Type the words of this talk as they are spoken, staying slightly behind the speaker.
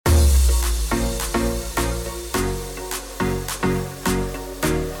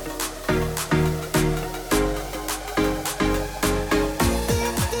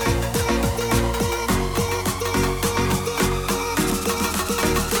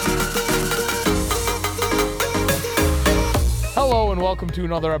welcome to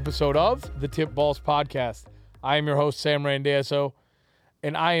another episode of the Tip Balls Podcast. I am your host, Sam Randazzo,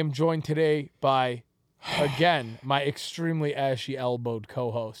 and I am joined today by, again, my extremely ashy-elbowed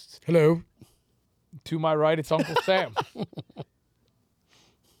co-hosts. Hello. To my right, it's Uncle Sam.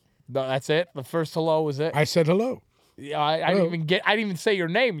 No, that's it? The first hello was it? I said hello. Yeah, I didn't even say your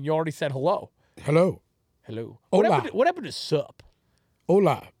name, and you already said hello. Hello. Hello. Hola. What happened to sup?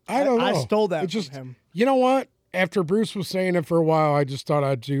 Hola. I don't know. I stole that It's from him. You know what? After Bruce was saying it for a while, I just thought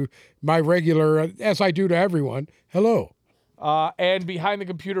I'd do my regular, as I do to everyone, hello. And behind the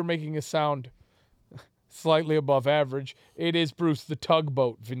computer making a sound slightly above average, it is Bruce, the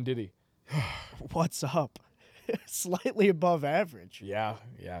tugboat Venditti. What's up? Slightly above average. Yeah.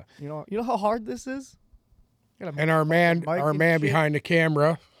 You know how hard this is? And our man behind the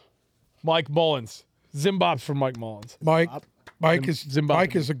camera, Mike Mullins. Zimbab's for Mike Mullins. Mike Zimbabwe.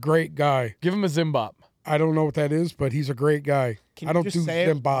 Mike is a great guy. Give him a Zimbab. I don't know what that is, but he's a great guy. Can I don't you do just say it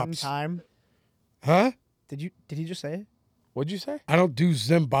one Zimbabs. time? Huh? Did he just say it? What'd you say? I don't do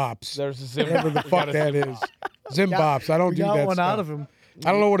Zimbabs. There's a Zimbab. Whatever the fuck that is. Zimbabs. I don't We do got that one stuff. out of him.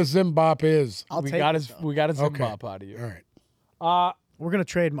 I don't know what a Zimbab is. I'll We take got it, his. though. We got a Okay. Zimbab out of you. All right. We're gonna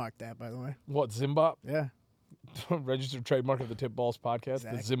trademark that, by the way. What Zimbab? Yeah. Registered trademark of the Tip Balls Podcast.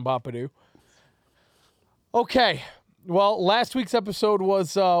 Exactly. The Zimbabadoo. Okay. Well, last week's episode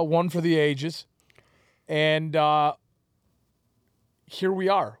was one for the ages, and here we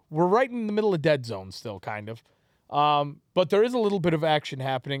are. We're right in the middle of dead zone still, kind of. But there is a little bit of action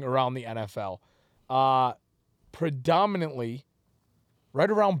happening around the NFL. Predominantly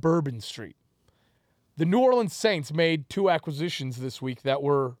right around Bourbon Street. The New Orleans Saints made two acquisitions this week that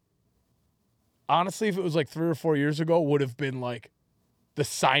were, honestly, if it was like 3 or 4 years ago, would have been like the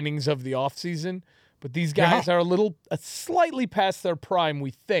signings of the offseason. But these guys are slightly past their prime,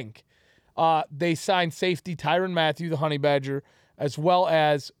 we think. They signed safety Tyrann Mathieu, the Honey Badger, as well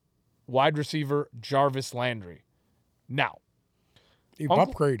as wide receiver Jarvis Landry. Now, They've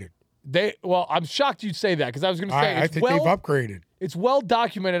upgraded. I'm shocked you'd say that because I was going to say I think they've upgraded. It's well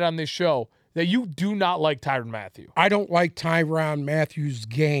documented on this show that you do not like Tyrann Mathieu. I don't like Tyrann Mathieu's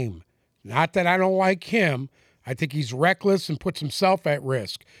game. Not that I don't like him. I think he's reckless and puts himself at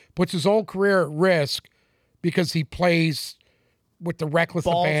risk. Puts his own career at risk because he plays with the reckless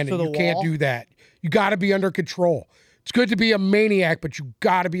Balls abandon. to the You can't wall. do that. You got to be under control. It's good to be a maniac, but you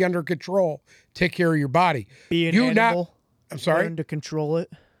got to be under control. Take care of your body. Be an animal. I'm sorry? Learn to control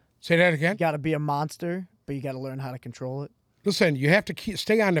it. Say that again? You got to be a monster, but you got to learn how to control it. Listen, you have to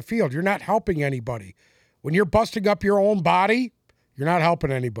stay on the field. You're not helping anybody. When you're busting up your own body, you're not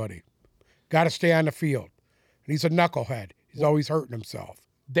helping anybody. Got to stay on the field. And he's a knucklehead. He's always hurting himself.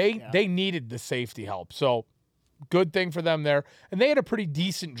 They needed the safety help, so good thing for them there. And they had a pretty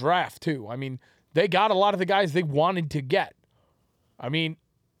decent draft, too. I mean, they got a lot of the guys they wanted to get. I mean,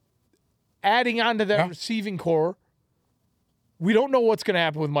 adding on to their receiving core, we don't know what's going to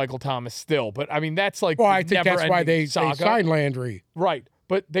happen with Michael Thomas still, but I mean, that's like I think that's why they signed Landry. Right.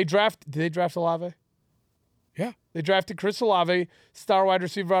 But did they draft Olave? Yeah. They drafted Chris Olave, star wide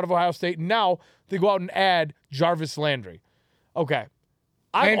receiver out of Ohio State. Now they go out and add Jarvis Landry. Okay.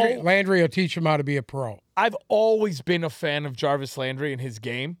 Landry will teach him how to be a pro. I've always been a fan of Jarvis Landry and his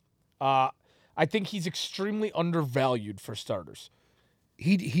game. I think he's extremely undervalued for starters.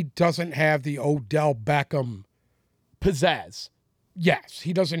 He doesn't have the Odell Beckham Pizzazz. Yes,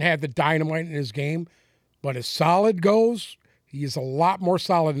 he doesn't have the dynamite in his game, but as solid goes, he is a lot more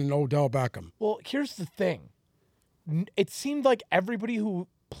solid than Odell Beckham. Well, here's the thing. It seemed like everybody who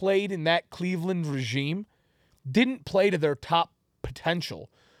played in that Cleveland regime didn't play to their top potential,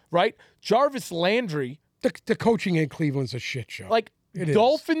 right? Jarvis Landry. The coaching in Cleveland's a shit show. Like,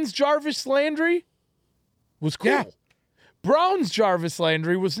 Dolphins Jarvis Landry was cool. Yeah. Browns Jarvis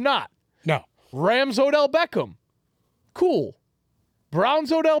Landry was not. No. Rams Odell Beckham. Cool.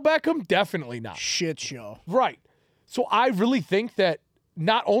 Browns Odell Beckham, definitely not. Shit show. Right. So I really think that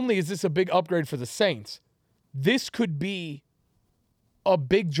not only is this a big upgrade for the Saints, this could be a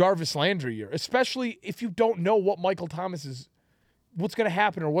big Jarvis Landry year, especially if you don't know what Michael Thomas is, what's going to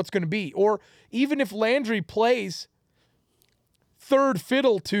happen or what's going to be. Or even if Landry plays third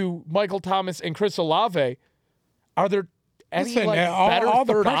fiddle to Michael Thomas and Chris Olave, are there any better all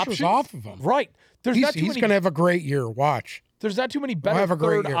the third pressure's options? off of him. Right. He's He's going to have a great year. Watch. There's not too many have better a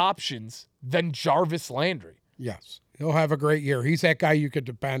great third year. options than Jarvis Landry. Yes. He'll have a great year. He's that guy you could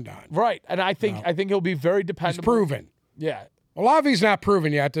depend on. Right. And I think he'll be very He's dependable. proven. Yeah. Olave's not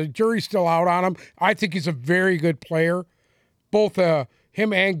proven yet. The jury's still out on him. I think he's a very good player. Both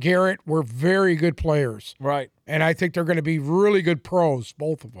him and Garrett were very good players. Right. And I think they're going to be really good pros,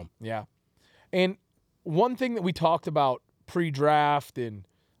 both of them. Yeah. And one thing that we talked about pre-draft and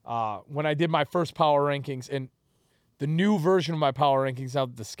when I did my first power rankings and the new version of my power rankings, now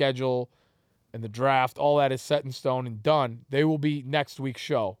that the schedule and the draft, all that is set in stone and done, they will be next week's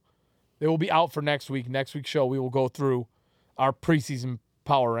show. They will be out for next week. Next week's show, we will go through our preseason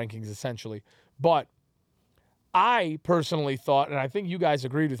power rankings, essentially. But I personally thought, and I think you guys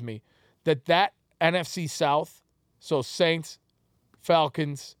agreed with me, that NFC South, so Saints,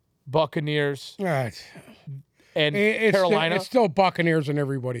 Falcons, Buccaneers, Right. and It's Carolina. It's still Buccaneers and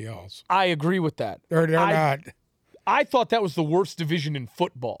everybody else. I agree with that. They're not. I thought that was the worst division in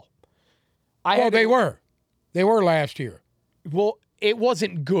football. They were. They were last year. Well, it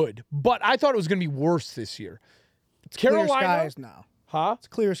wasn't good, but I thought it was going to be worse this year. It's Clear Carolina. skies now. Huh? It's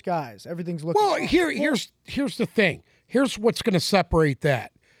clear skies. Everything's looking. Well, up. here's the thing. Here's what's going to separate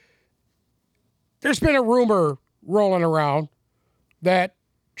that. There's been a rumor rolling around that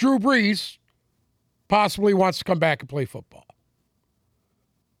Drew Brees possibly wants to come back and play football.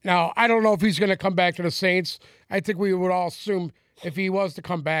 Now, I don't know if he's going to come back to the Saints. I think we would all assume if he was to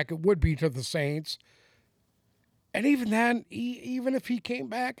come back, it would be to the Saints. And even then, even if he came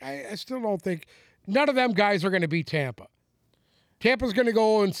back, I still don't think none of them guys are going to beat Tampa. Tampa's going to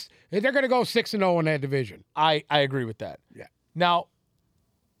go and they're going to go 6-0 in that division. I agree with that. Yeah. Now,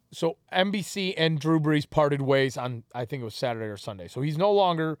 so NBC and Drew Brees parted ways on, I think it was Saturday or Sunday. So he's no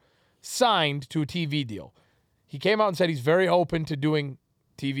longer signed to a TV deal. He came out and said he's very open to doing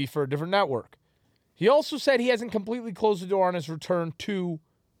TV for a different network. He also said he hasn't completely closed the door on his return to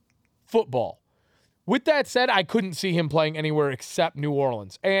football. With that said, I couldn't see him playing anywhere except New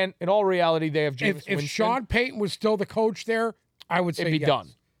Orleans. And in all reality, they have Jameis If Winston. Sean Payton was still the coach there, I would say It'd be yes. done.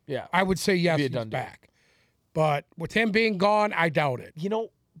 Yeah. I would say yes, Be a he's done deal. back. But with him being gone, I doubt it. You know,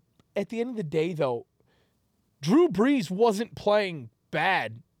 at the end of the day, though, Drew Brees wasn't playing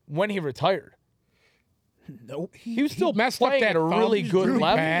bad when he retired. Nope. He was still messed up playing that at a thumb. really He's good really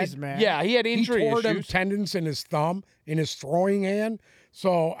level. bad, man. Yeah, he had He injury tore them issues. tendons in his thumb, in his throwing hand.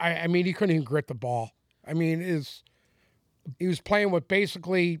 So, I mean, he couldn't even grit the ball. I mean, he was playing with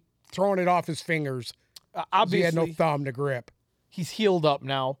basically throwing it off his fingers. 'Cause Obviously, he had no thumb to grip. he's healed up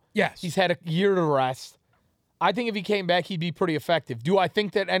now. Yes. He's had a year to rest. I think if he came back, he'd be pretty effective. Do I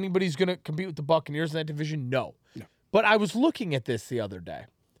think that anybody's going to compete with the Buccaneers in that division? No. But I was looking at this the other day,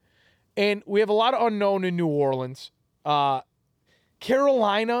 and we have a lot of unknown in New Orleans.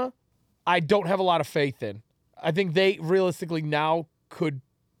 Carolina, I don't have a lot of faith in. I think they realistically now could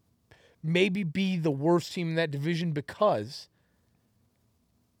maybe be the worst team in that division because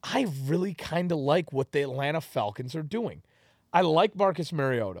I really kind of like what the Atlanta Falcons are doing. I like Marcus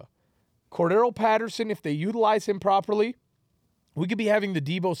Mariota. Cordero Patterson, if they utilize him properly, we could be having the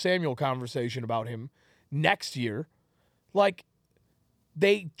Deebo Samuel conversation about him next year. Like,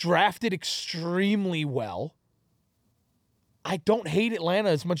 they drafted extremely well. I don't hate Atlanta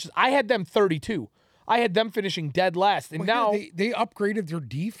as much as I had them 32. I had them finishing dead last. And now they upgraded their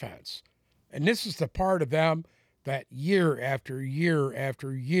defense. And this is the part of them that year after year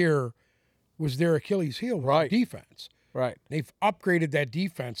after year was their Achilles heel, was Right. defense. right. They've upgraded that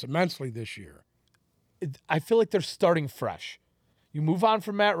defense immensely this year. I feel like they're starting fresh. You move on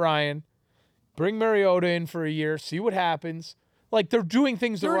from Matt Ryan, bring Mariota in for a year, see what happens. Like, they're doing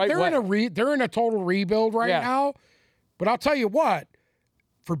things the right way. They're in a total rebuild right Yeah. now. But I'll tell you what,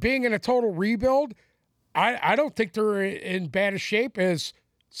 for being in a total rebuild, I don't think they're in bad a shape as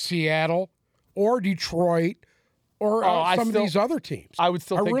Seattle or Detroit or some of these other teams. I would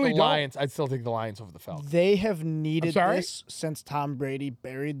still take really the don't. Lions. I'd still take the Lions over the Falcons. They have needed sorry? this since Tom Brady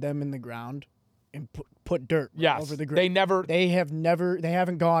buried them in the ground and put dirt Yes, over the they ground. never They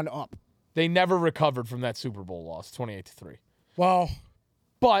haven't gone up. they never recovered from that Super Bowl loss, 28-3. Well,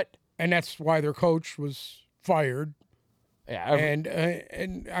 But and that's why their coach was fired. yeah,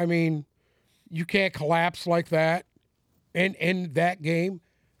 And I mean, you can't collapse like that in that game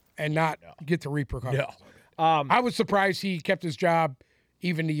and not get the repercussions. No. of it. I was surprised he kept his job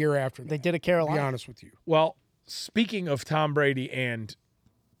even the year after that. They did a To be Carolina. honest with you. well, speaking of Tom Brady and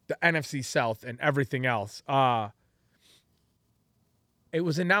the NFC South and everything else, it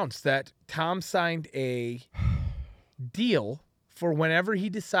was announced that Tom signed a deal for whenever he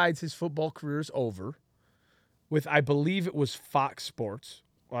decides his football career is over with, I believe it was Fox Sports.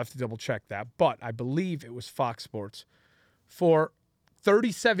 We'll have to double check that, but I believe it was Fox Sports for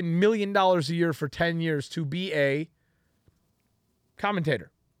 $37 million a year for 10 years to be a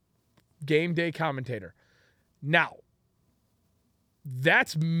commentator, game day commentator. Now,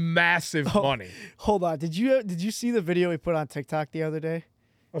 that's massive money Hold on. Did you see the video he put on TikTok the other day?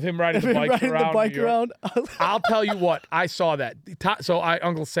 of him riding the bike Riding around. the bike New York. around. I'll tell you what, I saw that. So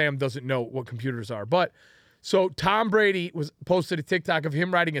Uncle Sam doesn't know what computers are, but So Tom Brady posted a TikTok of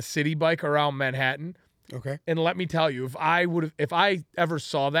him riding a city bike around Manhattan. Okay. And let me tell you, if I ever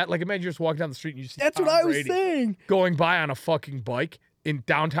saw that, like imagine you're just walking down the street and you see That's Tom what I was Brady saying. going by on a fucking bike in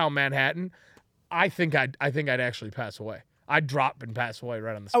downtown Manhattan, I think I'd actually pass away. I'd drop and pass away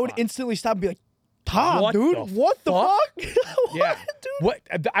right on the spot. I would instantly stop and be like, Tom, What dude, the what the fuck? What, Yeah. dude? What?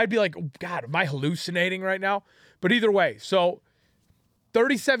 I'd be like, God, am I hallucinating right now? But either way, so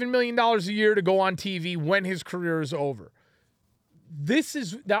 $37 million a year to go on TV when his career is over.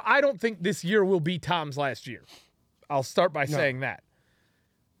 Now, I don't think this year will be Tom's last year. I'll start by saying that.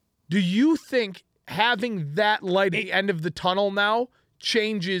 Do you think having that light at the end of the tunnel now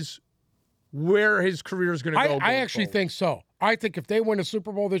changes where his career is going to go? I actually think so. I think if they win a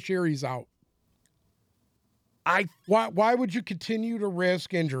Super Bowl this year, he's out. Why would you continue to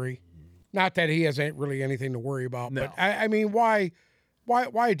risk injury? Not that he hasn't really anything to worry about, No. but I mean, why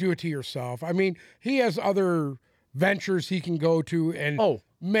do it to yourself? I mean, he has other ventures he can go to and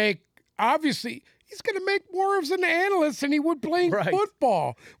make. Obviously, he's going to make more as an analyst than he would playing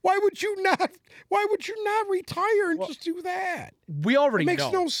football. Why would you not retire and just do that? We already know. It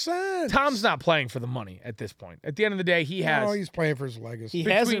makes no sense. Tom's not playing for the money at this point. At the end of the day, he has. No, he's playing for his legacy. He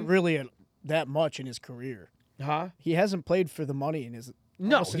hasn't really that much in his career. Huh? He hasn't played for the money in his.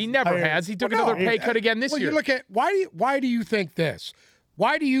 No, he never has. He took another pay cut again this year. You look at why do you think this?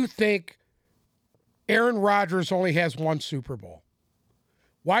 Why do you think Aaron Rodgers only has one Super Bowl?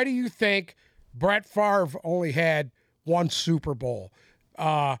 Why do you think Brett Favre only had one Super Bowl?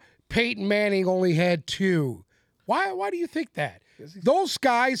 Peyton Manning only had two. Why do you think that? Those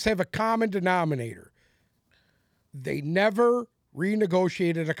guys have a common denominator. They never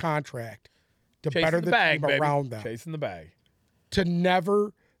renegotiated a contract to better the bag, team around them. Chasing the bag. To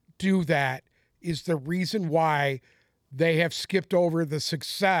never do that is the reason why they have skipped over the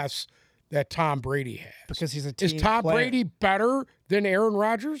success that Tom Brady has. Because he's a team Is Tom player. Brady better than Aaron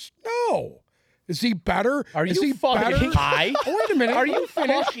Rodgers? No. Is he better? Are Is you he fucking better? high? Oh, wait a minute. Are Let you me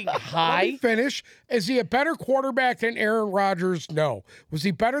finish. fucking Let high? me finish. Is he a better quarterback than Aaron Rodgers? No. Was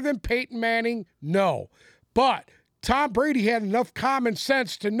he better than Peyton Manning? No. But Tom Brady had enough common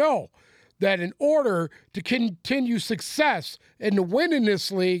sense to know that in order to continue success and to win in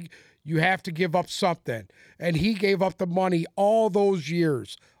this league, you have to give up something. And he gave up the money all those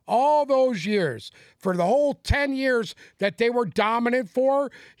years. All those years. For the whole 10 years that they were dominant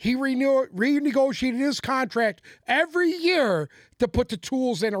for, he renegotiated his contract every year to put the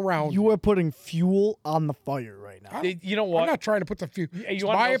tools in around You are putting fuel on the fire right now. You know what? I'm not trying to put the few. You It's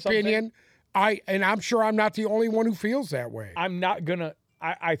wanna my know something? opinion. And I'm sure I'm not the only one who feels that way. I'm not gonna.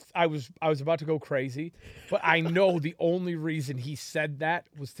 I was about to go crazy, but I know the only reason he said that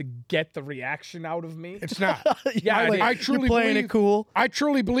was to get the reaction out of me. It's not. Yeah, I truly You're playing believe, it cool. I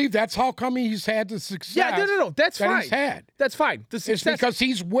truly believe that's how come he's had the success. Yeah, no. That's that fine. he's had. That's fine. The It's success. because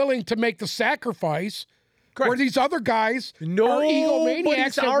he's willing to make the sacrifice. Correct. Where these other guys are Nobody's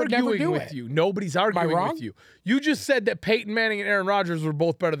egomaniacs that would never arguing do with it. you. Nobody's arguing wrong? with you. You just said that Peyton Manning and Aaron Rodgers were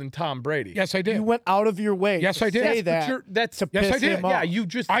both better than Tom Brady. Yes, I did. You went out of your way Yes, to I did. say Yes, that That's to Yes, I piss did. him off. Yeah, you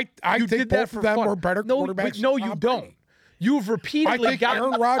just. I you think did that both for of them fun. were better No, quarterbacks but no, than you Tom don't. Brady. You've I repeatedly think gotten.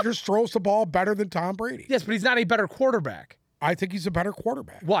 Aaron Rodgers throws the ball better than Tom Brady. Yes, but he's not a better quarterback. I think he's a better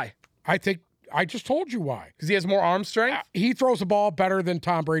quarterback. Why? I just told you why. Because he has more arm strength. He throws the ball better than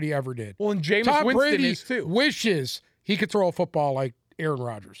Tom Brady ever did. Well, and Jameis Tom Winston Brady is too. wishes he could throw a football like Aaron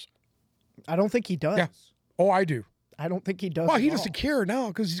Rodgers. I don't think he does. Yeah. Oh, I do. I don't think he does. Well, he at all. doesn't care now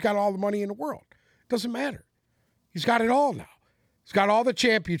because he's got all the money in the world. Doesn't matter. He's got it all now. He's got all the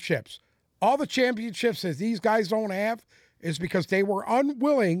championships. All the championships that these guys don't have is because they were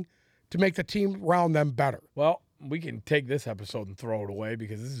unwilling to make the team around them better. Well, we can take this episode and throw it away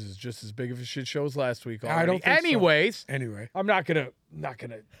because this is just as big of a shit show as last week already. I don't think so. Anyways, Anyway, I'm not gonna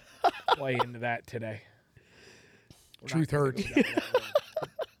play into that today. truth hurts.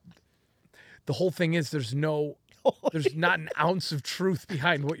 The whole thing is there's not an ounce of truth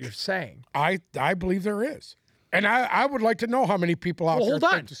behind what you're saying. I believe there is. And I would like to know how many people out Well, there hold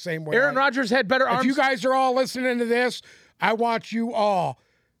on. think the same way. Aaron Rodgers had better arms. If you guys are all listening to this, I want you all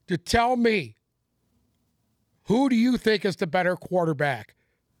to tell me, who do you think is the better quarterback,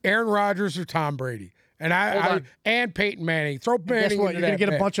 Aaron Rodgers or Tom Brady? And and Peyton Manning. Throw Manning Guess what? into You're gonna that get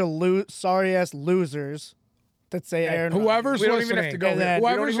a mix. bunch of sorry-ass losers that say Aaron Rodgers. Whoever's We don't listening, even have to go And here. then- We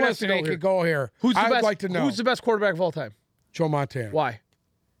don't whoever's even have to listening go can go here. Who's the I'd best? like to know. Who's the best quarterback of all time? Joe Montana. Why?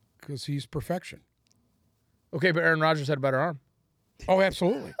 Because he's perfection. Okay, but Aaron Rodgers had a better arm. Oh,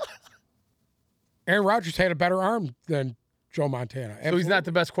 absolutely. Aaron Rodgers had a better arm than Joe Montana. So he's not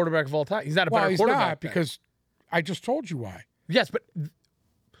the best quarterback of all time. He's not a Well, better he's quarterback. not, then. because I just told you why. yes, but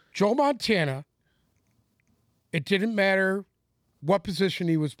Joe Montana It didn't matter what position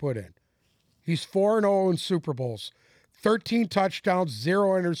he was put in. He's 4-0 in Super Bowls. 13 touchdowns,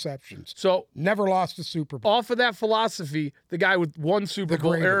 0 interceptions. So Never lost a Super Bowl. off of that philosophy, the guy with 1 Super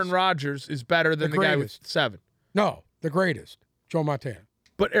Bowl, greatest. Aaron Rodgers, is better than the guy with greatest. 7. No, the greatest, Joe Montana.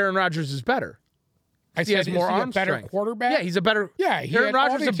 But Aaron Rodgers is better. I He has said, more is he a arm better strength. quarterback? Yeah, he's a better. Yeah, he Aaron had all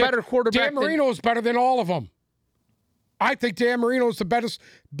Rodgers is a these better hits. quarterback. Dan Marino is better than all of them. I think Dan Marino is the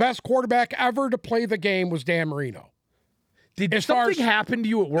best quarterback ever to play the game was Dan Marino. Did as far something as- happen to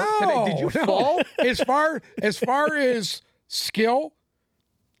you at work today? Did you No. fall? as far as skill,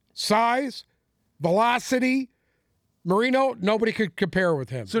 size, velocity, Marino, nobody could compare with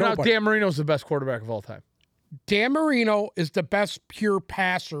him. So now Nobody. Dan Marino's the best quarterback of all time. Dan Marino is the best pure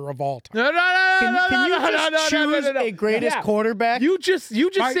passer of all time. No. Can you just choose a greatest quarterback? You just sit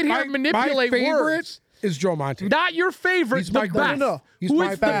here and manipulate my favorite words. is Joe Montana. Not your favorite, He's the my best. greatest. No. He's Who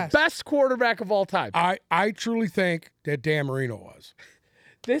my is the best. best quarterback of all time? I truly think that Dan Marino was.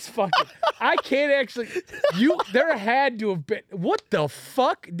 This fucking I can't actually there had to have been what the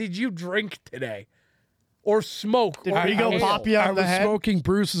fuck did you drink today? Or smoke? Did or Rigo inhale? pop you I on the was head? smoking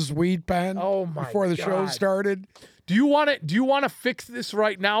Bruce's weed pen Oh my before the show God. started. Do you want to fix this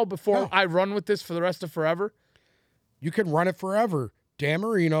right now before No. I run with this for the rest of forever? You can run it forever. Dan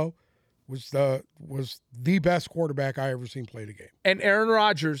Marino was the best quarterback I ever seen play the game. And Aaron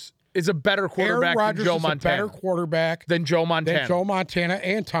Rodgers is a better quarterback Aaron Rodgers than Joe is Montana. a better quarterback than Joe Montana. than Joe Montana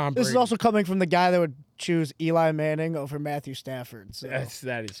and Tom Brady. This is also coming from the guy that would choose Eli Manning over Matthew Stafford. So,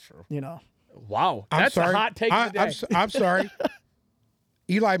 That is true. you know. Wow. I'm That's sorry. a hot take of the day. I'm sorry.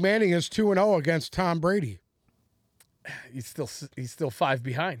 Eli Manning is 2-0 against Tom Brady. He's still 5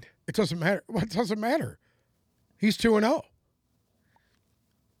 behind. It doesn't matter. Well, it doesn't matter. He's 2-0.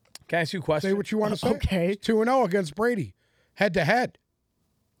 Can I ask you a question? Say what you want to say. Okay. He's 2-0 against Brady. Head to head.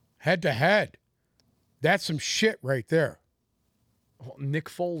 Head to head. That's some shit right there. Well, Nick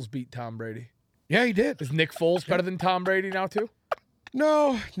Foles beat Tom Brady. Yeah, he did. Is Nick Foles better than Tom Brady now too?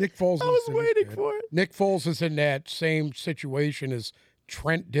 No, Nick Foles. I was waiting for it. Nick Foles is in that same situation as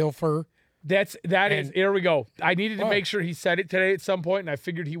Trent Dilfer. That is. And- Here we go. I needed to Oh. make sure he said it today at some point, and I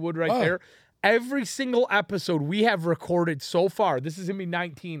figured he would right Oh. there. Every single episode we have recorded so far, this is gonna be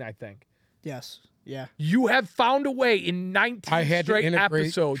 19, I think. Yes. Yeah. You have found a way in 19 I had to straight integrate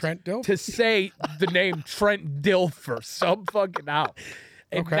episodes Trent Dilfer. to say the name Trent Dilfer some fucking out.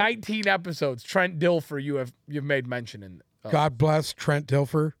 In Okay. 19 episodes, Trent Dilfer, you've made mention in. God bless Trent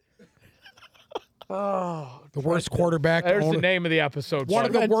Dilfer. Oh, The worst quarterback. to there's own the a- name of the episode. One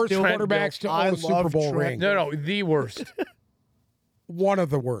of the Trent worst Dilfer. quarterbacks to I own a Super love Bowl Trent ring. No, the worst. One of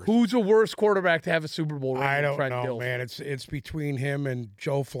the worst. Who's a worse quarterback to have a Super Bowl ring? I than don't Trent know, Dilfer? man. It's between him and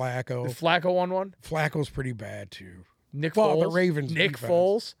Joe Flacco. Is Flacco won one? Flacco's pretty bad too. Nick Well, Foles. the Ravens Nick defense.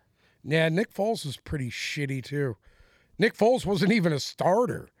 Foles. Yeah, Nick Foles is pretty shitty too. Nick Foles wasn't even a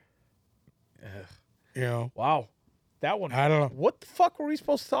starter. You know, Wow, that one. I don't know. What the fuck were we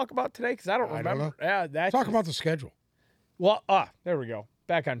supposed to talk about today? Because I don't I don't remember. know. Yeah, that's Talk about the schedule. Well, there we go.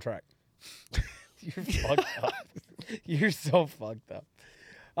 Back on track. You're fucked up. You're so fucked up.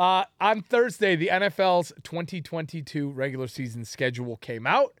 On Thursday, the NFL's 2022 regular season schedule came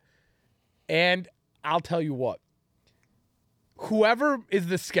out. And I'll tell you what. Whoever is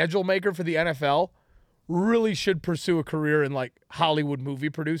the schedule maker for the NFL really should pursue a career in like Hollywood movie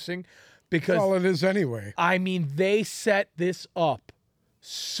producing because Well, it is anyway. I mean, they set this up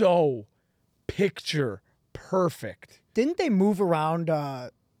so picture perfect. Didn't they move around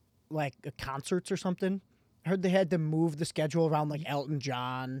like concerts or something? I heard they had to move the schedule around like Elton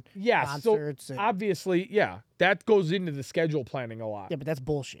John Yeah, concerts. so and- obviously, yeah, that goes into the schedule planning a lot. yeah, but that's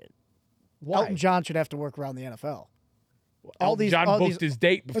bullshit. Why? Elton John should have to work around the NFL. Elton John all booked these- his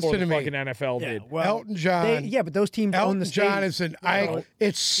date before Listen the to me. fucking NFL did. well, Elton John. but those teams own Elton the John stage. is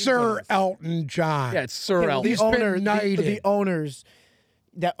it's Sir Elton John. Yeah, it's Sir Yeah, Elton. He's been the knighted. owners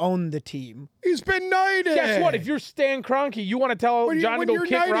that own the team. He's been knighted. Guess what? If you're Stan Kroenke, you want to tell when, Elton John to when go you're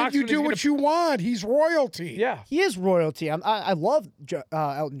kick knighted, rocks. you when do he's what you want. He's royalty. Yeah. He is royalty. I love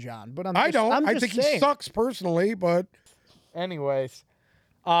Elton John, but I don't. I'm I just think he saying. sucks personally, but Anyways,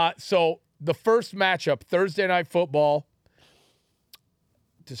 so the first matchup, Thursday Night Football,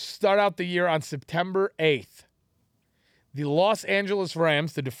 to start out the year on September 8th. The Los Angeles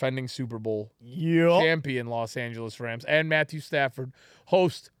Rams, the defending Super Bowl Yup. champion Los Angeles Rams, and Matthew Stafford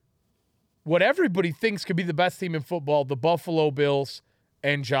host what everybody thinks could be the best team in football, the Buffalo Bills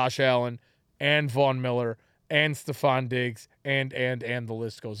and Josh Allen and Von Miller and Stephon Diggs and the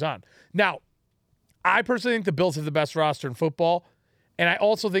list goes on. Now, I personally think the Bills have the best roster in football, and I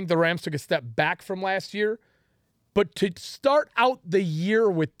also think the Rams took a step back from last year. But to start out the year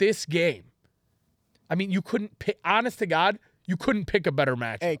with this game, I mean, you couldn't pick, honest to God, you couldn't pick a better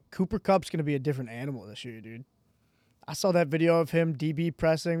match. Hey, Cooper Kupp's going to be a different animal this year, dude. I saw that video of him DB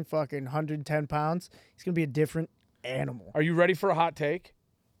pressing fucking 110 pounds. He's going to be a different animal. Are you ready for a hot take?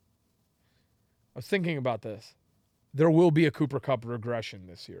 I was thinking about this. There will be a Cooper Kupp regression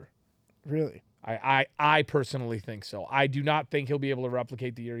this year. Really? I personally think so. I do not think he'll be able to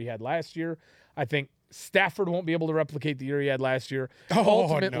replicate the year he had last year. I think Stafford won't be able to replicate the year he had last year.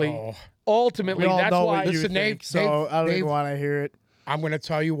 Ultimately, no. We all that's know why. what you Listen, think, Dave- so I don't Dave- even want to hear it. I'm going to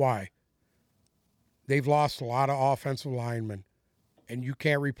tell you why. They've lost a lot of offensive linemen, and you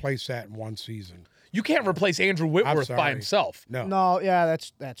can't replace that in one season. You can't replace Andrew Whitworth by sorry. himself. No, yeah,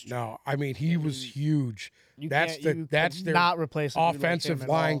 that's true. No, I mean he was huge. That's their not replace a dude like offensive him at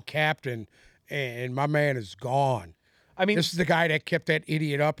line all. captain, and my man is gone. I mean, This is the guy that kept that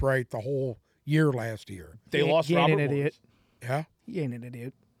idiot upright the whole year last year. they lost He ain't Robert an idiot. Woods. Yeah, He ain't an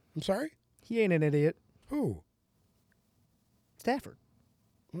idiot. I'm sorry. He ain't an idiot. Who? Stafford.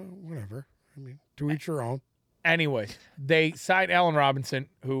 Well, whatever. I mean, to each your own. Anyway, they signed Allen Robinson,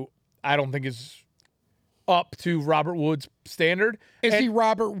 who I don't think is up to Robert Woods' standard. Is And- he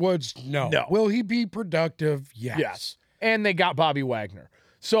Robert Woods? No. No. Will he be productive? Yes. Yes. And they got Bobby Wagner.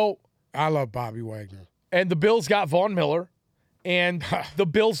 So, I love Bobby Wagner. and the Bills got Von Miller. And the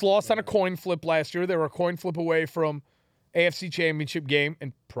Bills lost on a coin flip last year. They were a coin flip away from AFC Championship game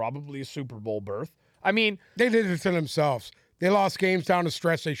and probably a Super Bowl berth. I mean, They did it to themselves. They lost games down the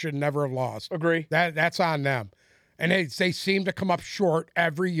stretch they should never have lost. agree. That's on them. And they seem to come up short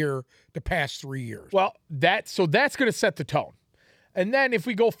every year the past 3 years. Well, that's going to set the tone. And then if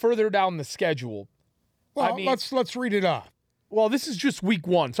we go further down the schedule, Well, I mean- let's read it off. well, this is just week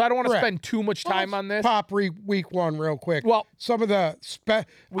one, so I don't want to Correct. spend too much time on this. Pop week one real quick. Well, some of the got-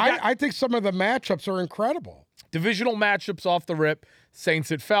 I think some of the matchups are incredible. Divisional matchups off the rip: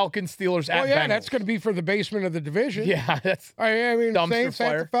 Saints at Falcons, Steelers at Oh yeah, Bengals. that's going to be for the basement of the division. Yeah, that's I mean, Dumpster Saints at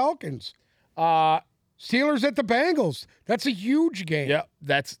fire. the Falcons, uh Steelers at the Bengals. That's a huge game. yeah,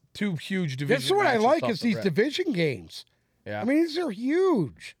 that's two huge division. That's what I matchups like off is the these rip. division games. Yeah. I mean, these are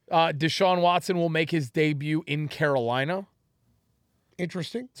huge. Deshaun Watson will make his debut in Carolina,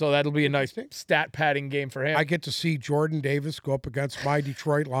 Interesting. so that'll be a nice stat padding game for him. I get to see Jordan Davis go up against my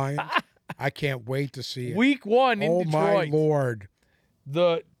Detroit Lions. I can't wait to see it. Week one in Oh my Detroit, Lord.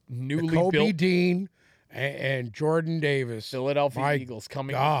 the newly Kobe built Dean and Jordan Davis. Philadelphia My Eagles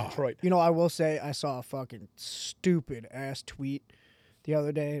coming God. to Detroit. You know, I will say I saw a fucking stupid ass tweet the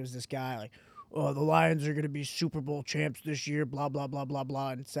other day. It was this guy like, "Oh, the Lions are gonna be Super Bowl champs this year," blah blah blah blah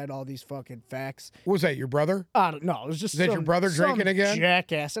blah, and said all these fucking facts. What was that, your brother? I don't know. It was just Is that your some- brother some drinking again?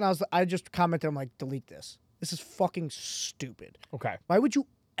 Jackass. And I just commented, I'm like, delete this. This is fucking stupid. Okay, Why would you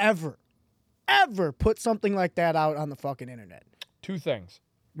ever put something like that out on the fucking internet? two things.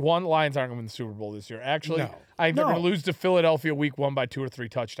 One, Lions aren't going to win the Super Bowl this year. Actually, No. I think they're No. going to lose to Philadelphia week one by 2 or 3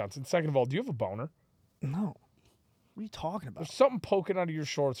 touchdowns. And second of all, do you have a boner? No. What are you talking about? There's something poking out of your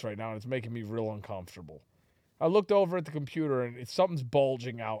shorts right now, and it's making me real uncomfortable. I looked over at the computer, and something's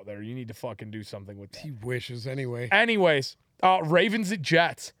bulging out there. You need to fucking do something with that. He wishes anyway. Anyways, Ravens at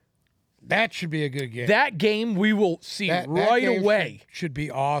Jets. That should be a good game. That game we will see That right game away. should be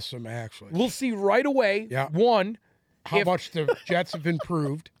awesome, actually. We'll see right away. Yeah. One, How if- much the Jets have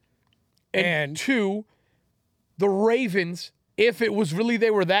improved. and And- two, the Ravens, if it was really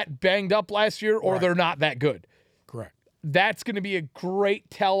they were that banged up last year or Right. they're not that good. Correct. That's going to be a great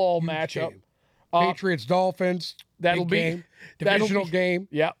tell-all matchup. Game. Patriots, Dolphins. that'll big be- game. that'll Divisional be- game.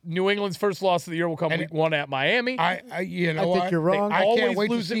 Yeah, New England's first loss of the year will come And week one at Miami. I you know I think what? you're wrong. I always can't wait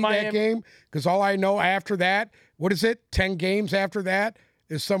to lose in see that Miami. game because all I know after that, what is it? 10 games after that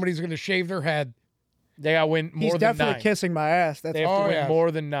is somebody's going to shave their head They got to win more He's than definitely 9. kissing my ass. That's They have to Oh, win yes.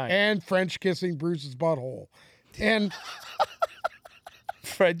 more than 9. and French kissing Bruce's butthole. And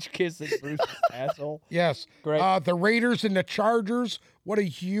French kissing Bruce's asshole. yes, Great. the Raiders and the Chargers. What a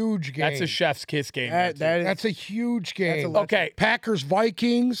huge game! That's a chef's kiss game. that, there, too. that is, That's a huge game. Okay. Packers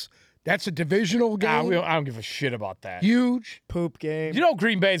Vikings. That's a divisional Nah, game. I don't give a shit about that. Huge. poop game. You know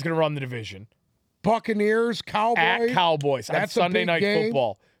Green Bay is going to run the division Buccaneers, Cowboys. at Cowboys on That's a Sunday big Night game.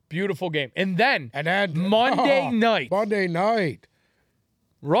 Football. Beautiful game. And then And then Monday night, Monday night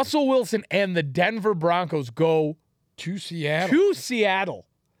Russell Wilson and the Denver Broncos go to Seattle. to Seattle.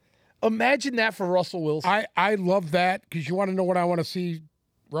 Imagine that for Russell Wilson. I love that because you want to know what I want to see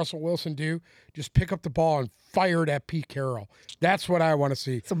Russell Wilson do? Just pick up the ball and fire it at Pete Carroll. That's what I want to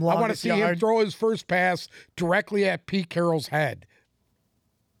see. Some I want to longest see him yard. throw his first pass directly at Pete Carroll's head.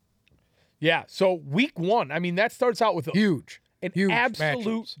 Yeah. So week one, I mean, that starts out with Huge. an huge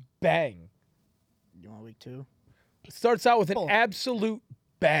absolute matchups. bang. You want week 2? It starts out with an Oh. absolute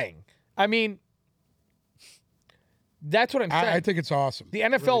bang. I mean, That's what I'm saying. I think it's awesome. The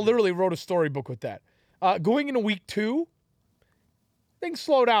NFL literally wrote a storybook with that. Going into week 2, things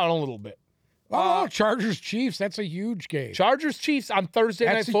slow down a little bit. Chargers Chiefs. That's a huge game. Chargers Chiefs on Thursday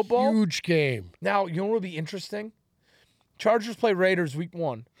That's Night Football. a huge game. Now, you know what will be interesting? Chargers play Raiders week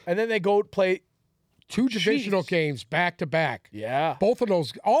 1, and then they go play 2 divisional Chiefs. games back to back. Yeah.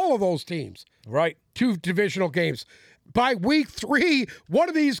 All of those teams. Right. 2 divisional games. By week 3, one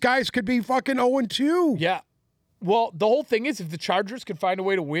of these guys could be fucking 0-2. Yeah. Well, the whole thing is if the Chargers can find a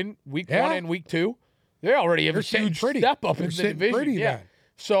way to win week 1 and week 2, they already have a huge step up in the division. Pretty, yeah. man.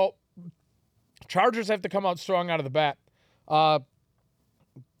 So Chargers have to come out strong out of the bat.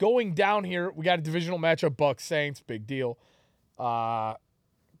 Going down here, we got a divisional matchup, Bucs Saints, big deal.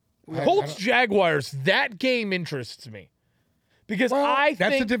 Colts Jaguars, that game interests me. Because I think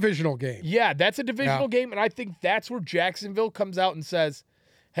that's a divisional game. Yeah, that's a divisional game, and I think that's where Jacksonville comes out and says,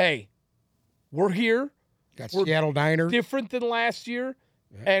 "Hey, we're here. Got We're Seattle Niners. different than last year,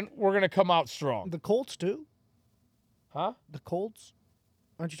 and we're going to come out strong." The Colts too. Huh? The Colts.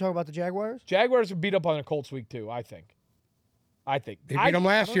 Aren't you talking about the Jaguars? Jaguars would beat up on the Colts week 2, I think. They beat them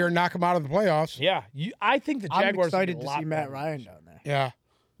last year and knock them out of the playoffs. Yeah, I think the Jaguars I'm would be excited a to lot see Matt better. Ryan down there. Yeah.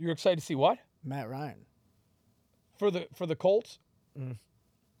 You're excited to see what? Matt Ryan. For the Colts?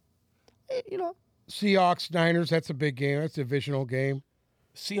 You know, Seahawks Niners, that's a big game. That's a divisional game.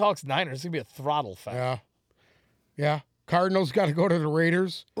 Seahawks Niners, it's going to be a throttle fest. Yeah. Yeah. Cardinals got to go to the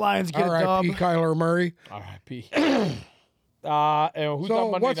Raiders. Lions get a dub. R.I.P. Kyler Murray. R.I.P. And who's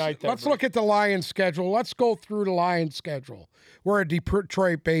on Monday night then? Let's look at the Lions schedule. Let's go through the Lions schedule. We're a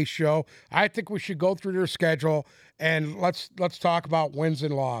Detroit-based show. I think we should go through their schedule, and let's talk about wins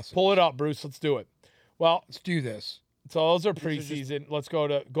and losses. Pull it up, Bruce. Let's do it. Well, Let's do this. so those are preseason. Let's go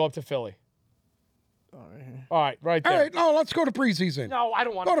up to Philly. All right, right All there. right, no, let's go to preseason. No, I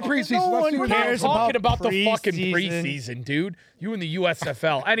don't want Go to preseason. No Let's one do We're it. not cares talking about about the fucking preseason. preseason, dude. You and the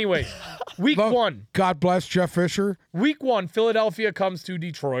USFL. Anyways, week Look, 1. God bless Jeff Fisher. Week 1, Philadelphia comes to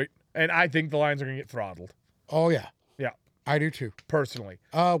Detroit, and I think the Lions are going to get throttled. Oh, yeah. Yeah, I do, too. personally.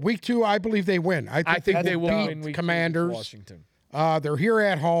 Week 2, I believe they win. I think they will beat win week 2 Commanders. against Washington. They're here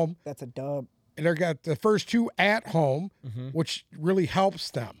at home. That's a dub. And they've got the first 2 at home, which really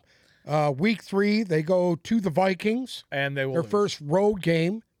helps them. Week 3, they go to the Vikings, And they will their lose. first road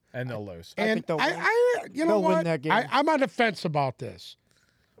game. And they'll lose. I think And they'll win. you know They'll win what? that game. I'm on the fence about this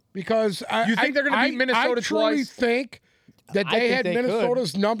because You think they're gonna beat Minnesota I truly twice? think that I they think had they could.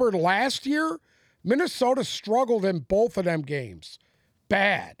 Minnesota's number last year. Minnesota struggled in both of them games,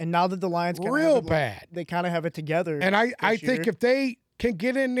 bad, And now that the Lions kinda real have it, bad. they kind of have it together. And I this think year. if they can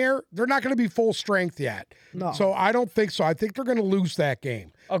get in there, they're not going to be full strength yet. No. So I don't think so. I think they're going to lose that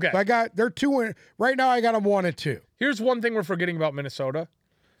game. Okay. So they're 2 right now. I got them 1-2. Here's one thing we're forgetting about Minnesota.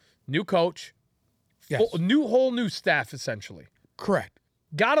 New coach. Yes, Whole new staff, essentially. correct.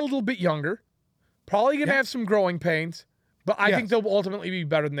 Got a little bit younger. Probably going to have some growing pains. But I think Yes. they'll ultimately be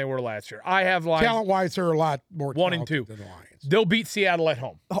better than they were last year. I have Lions. Talent wise, they're a lot more 1 and 2. talented than the Lions. They'll beat Seattle at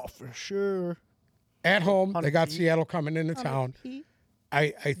home. Oh, for sure. At home, they got 100%. Seattle coming into town.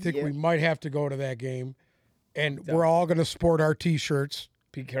 I think we might have to go to that game, and we're all going to sport our T-shirts.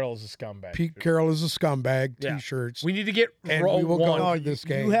 Pete Carroll is a scumbag. Pete Carroll is a scumbag. Yeah. T-shirts. We need to get And row we will one. go- No, this you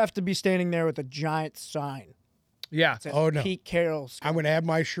game. have to be standing there with a giant sign. Yeah. That Oh, no. Pete Carroll's. I'm going to have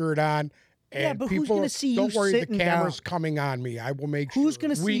my shirt on. And but who's people, gonna see you don't worry, the sitting camera's down? coming on me. I will make Who's sure. going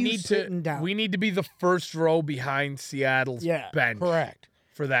to see We you need sitting down? we need to be the first row behind Seattle's Yeah, bench Correct.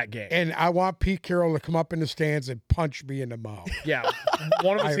 for that game. And I want Pete Carroll to come up in the stands and punch me in the mouth. Yeah.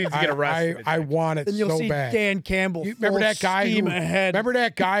 One of us needs to get arrested. I want it Then you'll so see bad. Dan Campbell. You remember full that guy steam who? ahead. Remember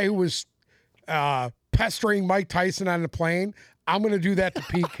that guy who was pestering Mike Tyson on the plane? I'm going to do that to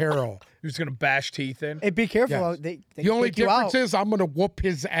Pete Carroll. You're just gonna bash teeth in. Hey, be careful. Yes. They The can only kick you difference out. is I'm going to whoop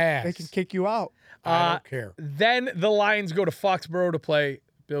his ass. They can kick you out. I don't care. Then the Lions go to Foxborough to play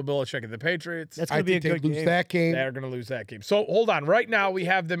Bill Belichick and the Patriots. That's I going to be a think they good lose game. that game. They're going to lose that game. So hold on. Right now we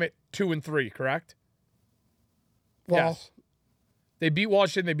have them at 2 and 3. Correct? Well, Yes. They beat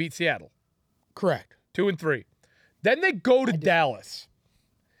Washington. They beat Seattle. correct. 2 and 3. Then they go to Dallas.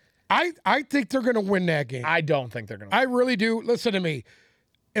 I think they're going to win that game. I don't think they're going to. I really do. Listen to me.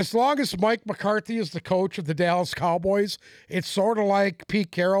 As long as Mike McCarthy is the coach of the Dallas Cowboys, it's sort of like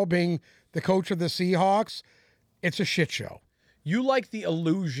Pete Carroll being the coach of the Seahawks. It's a shit show. You like the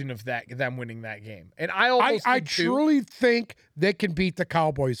illusion of them winning that game, and I almost I did too. truly think they can beat the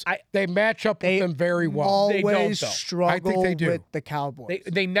Cowboys. They match up with them very well. Always They don't, though. struggle they do. with the Cowboys.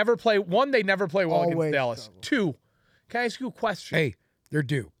 They never play. One, they never play well against Always Dallas. struggle. 2, can I ask you a question? Hey, they're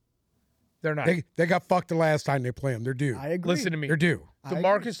due. They're not. They got fucked the last time they play them. They're due. I agree. Listen to me. They're due.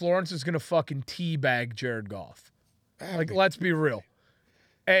 DeMarcus Lawrence is going to fucking teabag Jared Goff. Like, let's be real.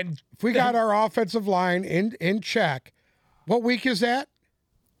 And if we got our offensive line in check, what week is that?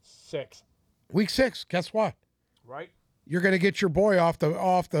 6. Week 6. Guess what? Right? You're going to get your boy off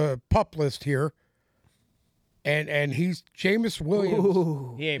the pup list here, and he's Jameis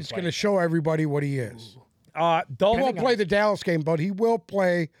Williams. He ain't He's going to show everybody what he is. He Dolphins. won't play the Dallas game, but he will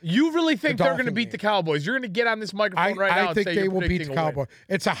play. You really think they're going to Dolphin beat game. the Cowboys? You're going to get on this microphone right now I and think say they you're will beat predicting the a win. Cowboys.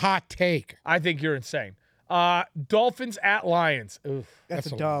 It's a hot take. I think you're insane. Dolphins at Lions. Oof. That's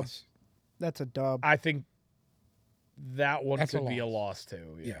a dub. loss. That's a dub. I think that one That's a could be a loss. loss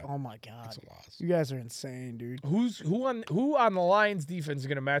too. Yeah. Oh my god. That's a loss. You guys are insane, dude. Who on the Lions defense is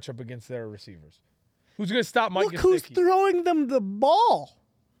going to match up against their receivers? Who's going to stop Mike Look who's Gesicki? throwing them the ball.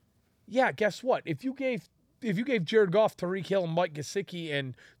 Yeah, guess what? If you gave Jared Goff, Tyreek Hill, and Mike Gesicki,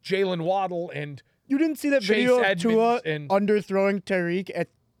 and Jalen Waddle, and You didn't see that Chase video of Edmonds Tua and- underthrowing Tyreek at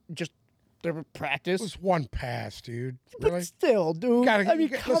just their It practice? was one pass, dude. But Really? still, dude. gotta- I mean,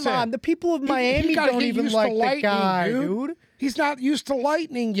 you come listen, on. The people of Miami He gotta don't get even used to like the lightning, guy, dude. He's not used to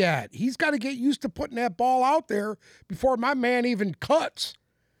lightning yet. He's got to get used to putting that ball out there before my man even cuts.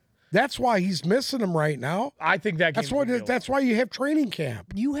 That's why he's missing him right now. I think that That's game's what. gonna be a That's why you have training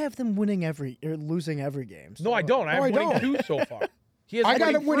camp. You have them winning losing every game. No, I don't. I No, have I winning don't. 2 so far. He has I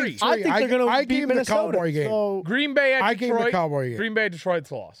got him winning winning 3. I think they're going I to beat gave him the Minnesota. Cowboy game. So Green Bay at I gave him Detroit. the Cowboy game. Green Bay at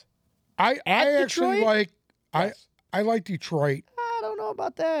Detroit's a loss. I actually Detroit? like. Yes. I like Detroit, I don't know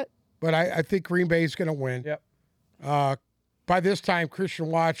about that. but I think Green Bay is going to win. Yep. By this time, Christian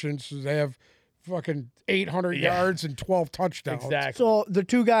Watkins they have fucking 800 Yeah. yards and 12 touchdowns. Exactly. So the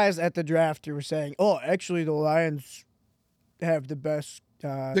two guys at the draft who were saying, "Oh, actually, the Lions have the best."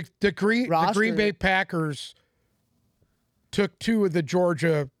 The Green roster. Bay Packers took 2 of the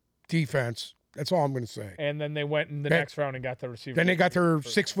Georgia defense. That's all I'm going to say. And then they went in the Then- next round and got the receiver. Then they got their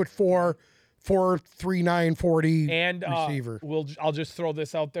 6'4", 4'3", 40 and receiver. I'll just throw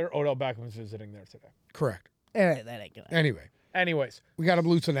this out there. Odell Beckham is visiting there today. Correct. That ain't gonna. Anyway, Anyways, we got them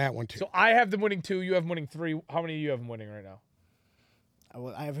losing that one too. so I have them winning 2. You have them winning 3. How many do you have them winning right now?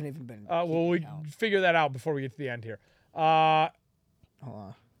 I haven't even been. Well, we keeping count. figure that out before we get to the end here. Uh, Hold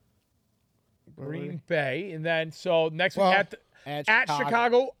on. Green Bay, and then so next Well, week at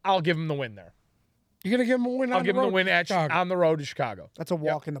Chicago, I'll give them the win there. You're going to give them a win I'll on give the them road the win to Chicago. on the road to Chicago. That's a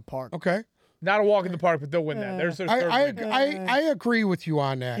walk in the park. Okay. Not a walk in the park, but they'll win that. There's their third win. I agree with you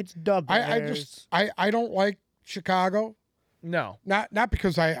on that. It's dub. I don't like Chicago. No. Not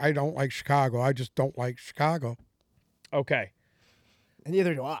because I don't like Chicago. I just don't like Chicago. Okay. and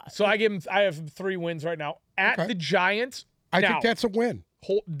neither do I. So I have 3 wins right now at Okay. the Giants. I Now, think that's a win.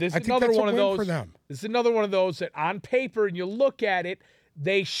 This I is think another that's a one of win those for them. This is another one of those that on paper and you look at it,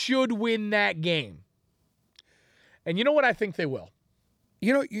 they should win that game. And you know what? I think they will.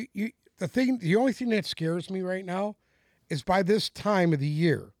 You know, the only thing that scares me right now is by this time of the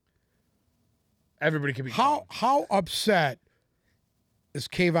year, Everybody can be how upset is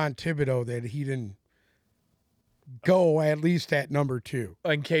Kayvon Thibodeau that he didn't go at least at number 2?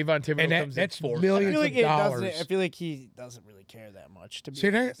 and Kayvon Thibodeau And comes that's in 4th. millions of dollars. I feel like he doesn't really care that much. To be Say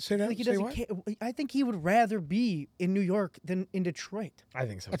that. honest. Say I that. think he Say doesn't what? care. I think he would rather be in New York than in Detroit. I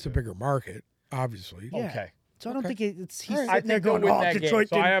think so. That's too. a bigger market, obviously. Yeah. Okay. So I don't Okay. think it's he's All right. I sitting there think they'll going, win "Oh, that game. Detroit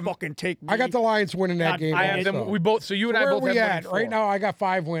So I didn't have- fucking take me." I got the Lions winning that game. I have them. also. We both. So you and I Where both are we have at? winning Right 4. now, I got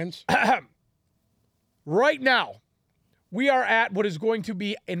 5 wins. Right now, we are at what is going to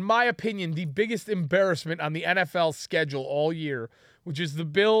be, in my opinion, the biggest embarrassment on the NFL schedule all year, which is the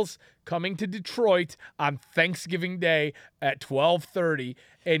Bills coming to Detroit on Thanksgiving Day at 12:30,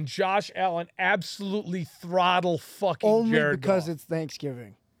 and Josh Allen absolutely throttle fucking only Jared because Goff. it's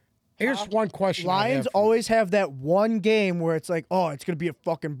Thanksgiving. Here's one question. I Lions have for you. always have that one game where it's like, oh, it's going to be a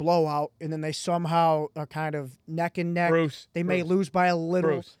fucking blowout, and then they somehow are kind of neck and neck. Bruce, They may Bruce, lose by a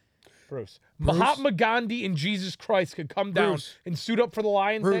little. Bruce. Mahatma Gandhi and Jesus Christ could come down Bruce. and suit up for the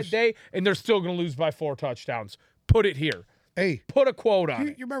Lions Bruce. that day, and they're still going to lose by 4 touchdowns. Put it here. Hey, Put a quote on you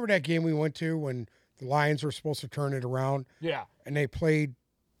it. remember that game we went to when the Lions were supposed to turn it around Yeah. and they played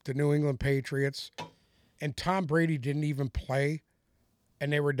the New England Patriots and Tom Brady didn't even play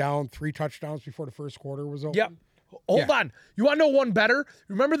and they were down 3 touchdowns before the first quarter was over? Yep. Hold Yeah. on. You want to know one better?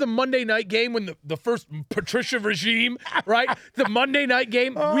 Remember the Monday night game when the first Patricia regime, right? The Monday night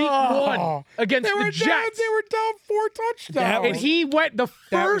game, week 1 against They the were Jets. down, they were down 4 touchdowns. And he went, the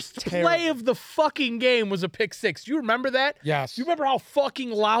That was first play terrible. of the fucking game was a pick 6. Do you remember that? Yes. You remember how fucking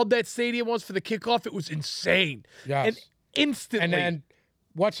loud that stadium was for the kickoff? It was insane. Yes. And instantly, And then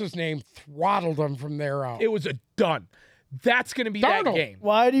what's his name throttled them from there out. it was a done. That's going to be that Darnold. game.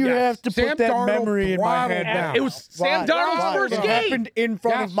 Why do you Yes. have to Sam put that Darnold memory in my throttled head them. now? It was Sam Why? Darnold's Why? first It game. happened in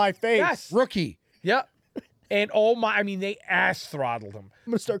front Yes. of my face. Yes. Rookie. Yep. And oh my, I mean, they ass throttled them.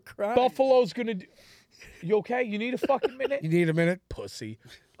 I'm gonna start crying. Buffalo's gonna do. You okay? You need a fucking minute? You need a minute? Pussy.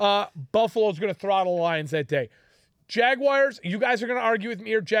 Buffalo's gonna throttle the Lions that day. Jaguars, you guys are gonna argue with me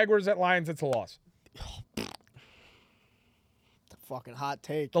here. Jaguars at Lions, it's a loss. Fucking hot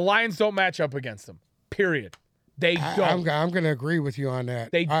take. The Lions don't match up against them. Period. They don't. I'm going to agree with you on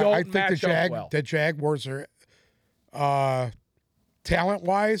that. They don't I think match up well. The Jaguars are,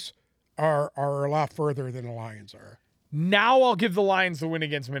 talent-wise, are a lot further than the Lions are. Now I'll give the Lions the win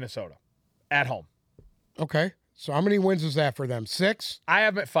against Minnesota at home. Okay. So how many wins is that for them? 6? I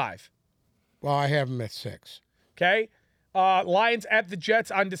have them at 5. Well, I have them at 6. Okay. Lions at the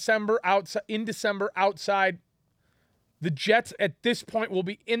Jets in December outside. The Jets at this point will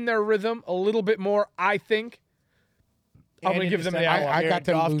be in their rhythm a little bit more, I think. I'm going to give them the outlaw. I got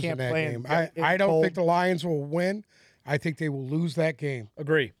them Goff losing can't that play game. in I don't cold. think the Lions will win. I think they will lose that game.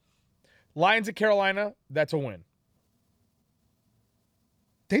 Agree. Lions at Carolina, that's a win.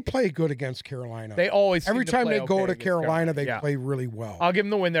 They play good against Carolina. They always Every seem to time play they go okay to against Carolina, they Yeah. play really well. I'll give them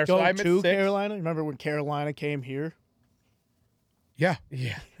the win there. So Going I'm at to 6. Carolina. Remember when Carolina came here? Yeah,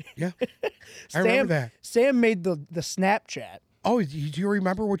 Yeah. yeah. I remember that. Sam made the Snapchat. Oh, do you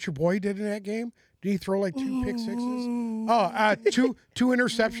remember what your boy did in that game? Did he throw like 2 pick sixes? Oh, two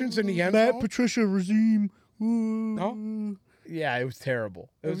interceptions in the end Matt zone? Patricia regime. No, Yeah, it was terrible.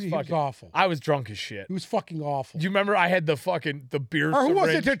 It was he fucking was awful. I was drunk as shit. He was fucking awful. Do you remember I had the beer Or who was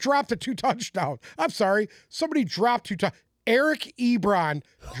it syringe? that dropped the 2 touchdowns? I'm sorry. Somebody dropped 2 touchdowns. Eric Ebron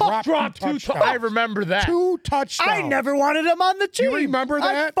dropped Dropped 2 touchdowns. I remember that. 2 touchdowns. I never wanted him on the team. You remember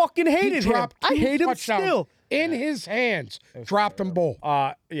that? I fucking hated He him. dropped I 2 hate him touchdowns still. in his hands. Dropped them both.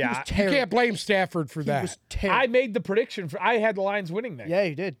 Yeah. He was You terrible. can't blame Stafford for He that. was terrible. I made the prediction I had the Lions winning that. Yeah,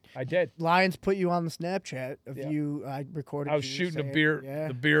 you did. I did. Lions put you on the Snapchat of Yeah. you. I recorded. I was you shooting saying- a beer. Yeah.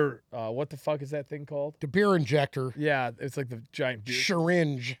 The beer. What the fuck is that thing called? The beer injector. Yeah, it's like the giant beer.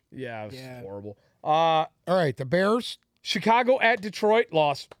 Syringe. Yeah, it was Yeah. horrible. All right, the Bears. Chicago at Detroit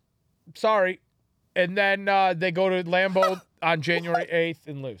loss. Sorry, and then they go to Lambeau on January 8th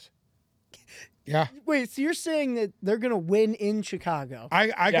and lose. Yeah, Wait, so you're saying that they're gonna win in Chicago, I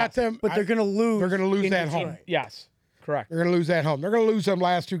got Yes. them. but they're gonna lose. They're gonna lose in at Detroit. home. Yes, correct. They're going to lose at home. They're going to lose them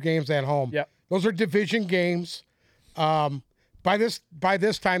last 2 games at home. Yep. Those are division games. By this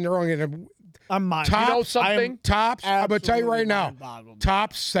time, they're only going to I'm mind. Top- You know something? tops. I'm going to tell you Absolutely right now. mind-boggled.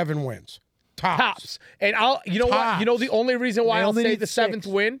 Tops 7 wins. Tops. And you know what? You know the only reason why They I'll only say need the 7th 6.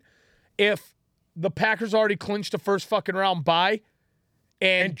 win, if the Packers already clinched the first fucking round bye,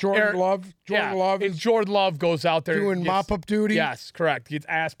 And Jordan Love. and Is Jordan Love goes out there doing and gets- mop-up duty. Yes, correct. Gets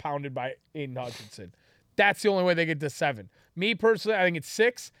ass pounded by Aiden Hutchinson. That's the only way they get to 7. Me personally, I think it's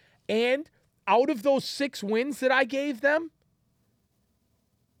 6. And out of those 6 wins that I gave them,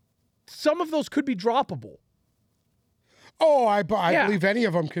 some of those could be droppable. Oh, I Yeah. believe any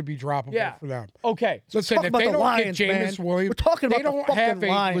of them could be droppable Yeah. for them. Okay. Listen, talking if about they the don't Lions, get man. Jameis Williams, We're talking they about the don't fucking have a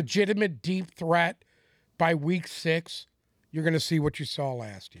Lions. legitimate deep threat by week 6, you're going to see what you saw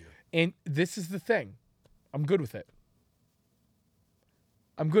last year. And this is the thing. I'm good with it.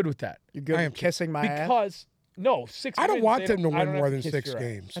 I'm good with that. You're good I at am too. kissing my ass. Because, no, 6 I don't wins, want they them to don't- I win don't more have than to kiss 6 your ass.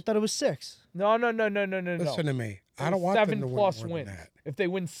 games. Uh, I thought it was 6. No. Listen to me. I don't want 7 them to plus win more wins. than that. If they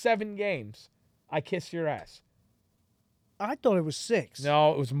win 7 games, I kiss your ass. I thought it was 6.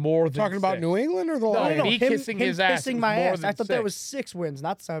 No, it was more than Talking about 6. New England or the No, Lions? me kissing his ass kissing was my more ass. than I thought that 6. was 6 wins,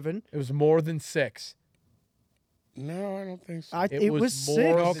 not 7. It was more than 6. No, I don't think so. It was more 6.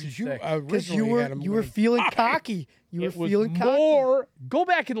 No, than because you 6. Because originally had them you were winning. feeling cocky. You were It was feeling cocky. more. Go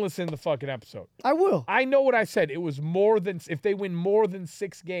back and listen to the fucking episode. I will. I know what I said. It was more than, if they win more than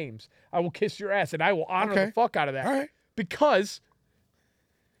 6 games, I will kiss your ass, and I will honor Okay. the fuck out of that. All right. Because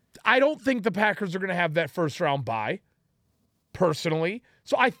I don't think the Packers are going to have that first round bye, personally.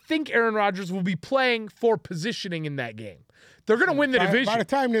 So I think Aaron Rodgers will be playing for positioning in that game. They're going to win the division. By the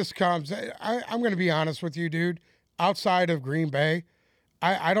time this comes, I'm going to be honest with you, dude. Outside of Green Bay,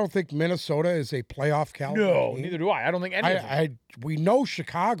 I don't think Minnesota is a playoff caliber No, team. neither do I. I don't think any of them. We know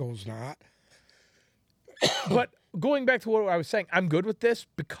Chicago's not. But going back to what I was saying, I'm good with this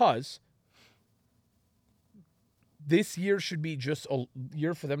because this year should be just a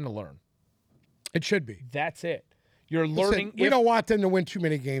year for them to learn. It should be. That's it. You're Listen, learning. we don't want them to win too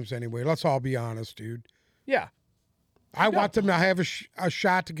many games anyway. Let's all be honest, dude. Yeah, I want them to have a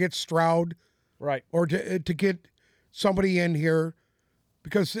shot to get Stroud right. or to get somebody in here.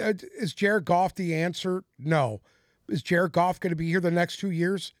 Because is Jared Goff the answer? No. Is Jared Goff going to be here the next 2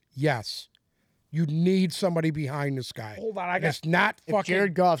 years? Yes. You need somebody behind this guy. Hold on, I And got. it's not If fucking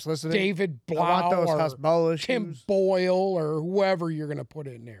Jared Goff's listening, David I want Blau those or Hezbollah Tim shoes. Boyle or whoever you're going to put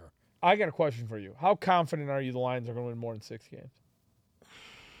in there. I got a question for you. How confident are you the Lions are going to win more than 6 games?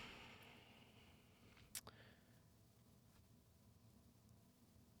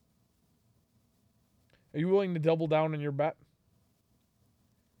 Are you willing to double down on your bet?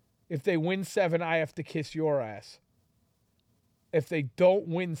 If they win 7, I have to kiss your ass. If they don't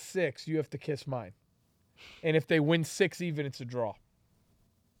win 6, you have to kiss mine. And if they win 6 even, it's a draw.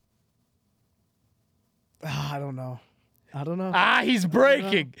 I don't know. He's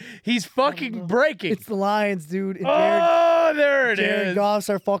breaking. He's fucking breking. It's the Lions, dude. And There it Jared is. Goff's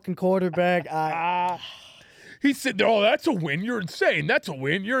our fucking quarterback. He's sitting there, oh, that's a win. You're insane. That's a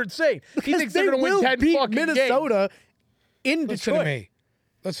win. You're insane. He thinks they're going to win will 10 beat fucking Minnesota in Listen Detroit. to me.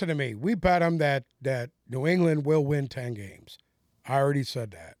 Listen to me. We bet them that New England will win 10 games. I already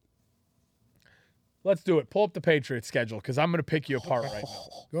said that. Let's do it. Pull up the Patriots schedule because I'm going to pick you apart right now.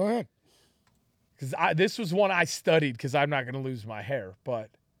 Go ahead. Because this was one I studied because I'm not going to lose my hair. But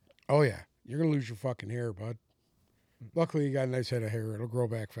Oh, yeah. You're going to lose your fucking hair, bud. Luckily, you got a nice head of hair. It'll grow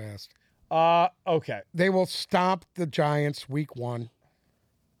back fast. okay. They will stomp the Giants week 1,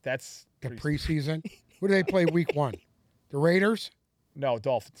 That's the pretty- preseason. Who do they play week 1? The Raiders? No,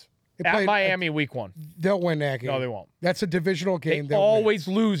 Dolphins. They At played- Miami week 1. They'll win that game. No, they won't. That's a divisional game. They always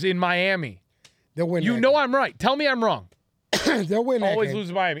lose in Miami. They'll win. You that know game. I'm right. Tell me I'm wrong. They'll win that Always game. lose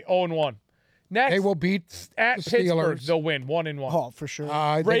in Miami. 0-1. Next, They will beat at the Pittsburgh, Steelers. they'll win 1-1. Oh, for sure. They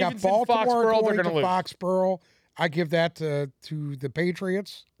got Ravens and Baltimore Foxborough, going they're to gonna lose. Foxborough. I give that to the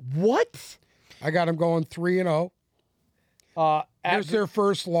Patriots. What? I got them going 3-0. At Here's their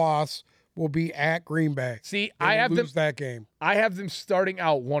first loss. Will be at Green Bay. See, They I will have them. lose that game. I have them starting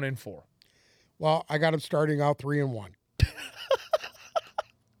out 1-4. Well, I got them starting out 3-1.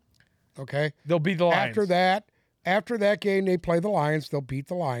 Okay. They'll beat the Lions. After that game, they play the Lions. They'll beat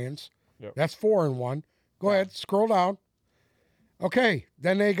the Lions. Yep. That's 4-1. Go ahead, scroll down. Okay,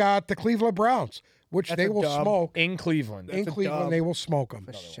 then they got the Cleveland Browns, which That's they a will dub. smoke. in Cleveland. In a Cleveland, dub. they will smoke them.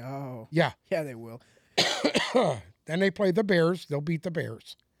 For sure. Yeah. Yeah, they will. Then they play the Bears. They'll beat the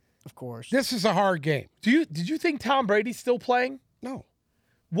Bears. Of course. This is a hard game. Did you think Tom Brady's still playing? No,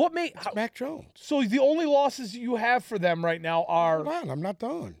 What made it's Mac Jones. so the only losses you have for them right now are Hold on, I'm not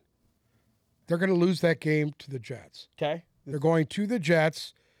done. They're going to lose that game to the Jets. okay. They're going to the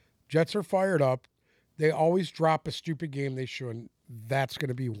Jets. Jets are fired up. They always drop a stupid game they shouldn't. That's going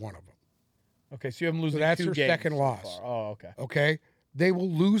to be one of them. Okay, so you have them losing that's 2 their games second so loss. far. Oh, okay. Okay, they will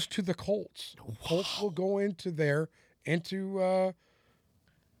lose to the Colts. The Colts will go into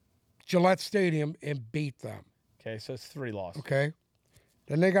Gillette Stadium and beat them. Okay, so it's 3 losses. Okay,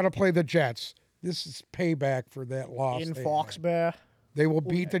 then they got to play the Jets. This is payback for that loss. in they had. Foxborough. They will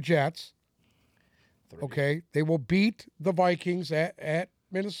beat the Jets. 3. Okay, they will beat the Vikings at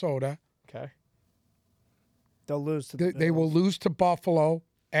Minnesota. Okay. They'll lose to They will Bills. lose to Buffalo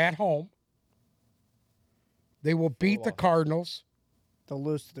at home. They will beat the losses. Cardinals. They'll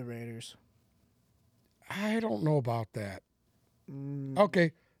lose to the Raiders. I don't know about that. Mm,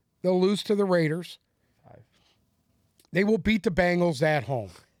 Okay, they'll lose to the Raiders. 5. They will beat the Bengals at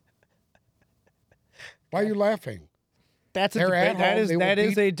home. Why are you laughing? That's a They're debate. at That home. is They will that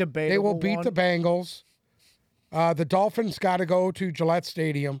is beat- a debate. They will beat the Bengals. The Dolphins got to go to Gillette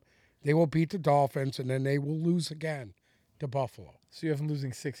Stadium. They will beat the Dolphins, and then they will lose again to Buffalo. So you have them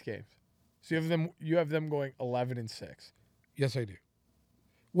losing 6 games. So you have them going 11-6. Yes, I do.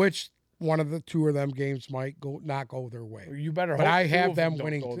 Which one of the 2 of them games might not go their way. You better But hope I 2 have of them don't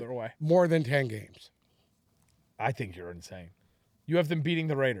winning go their way. more than 10 games. I think you're insane. You have them beating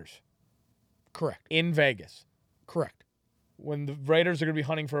the Raiders Correct. in Vegas Correct. when the Raiders are going to be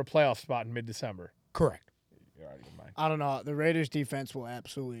hunting for a playoff spot in mid-December. Correct. You're out of your mind. I don't know. The Raiders defense will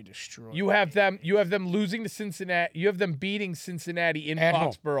absolutely destroy. You have them losing to Cincinnati. You have them beating Cincinnati in At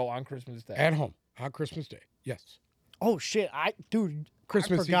home. Foxborough on Christmas Day. At home on Christmas Day. Yes. Oh shit!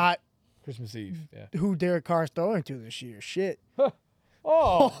 Christmas I Eve. forgot Christmas Eve. Yeah. who Derek Carr's throwing to this year. Shit.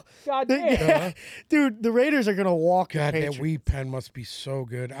 Oh, God damn. Dude, the Raiders are gonna walk God, the that Patriots. weed pen must be so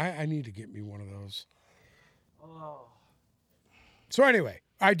good. I need to get me one of those. So anyway,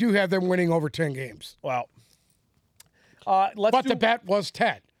 I do have them winning over 10 games. Well, But the bet was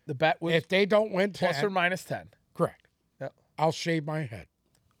 10. The bet was If they don't win 10, plus or minus 10. correct. Yep. I'll shave my head.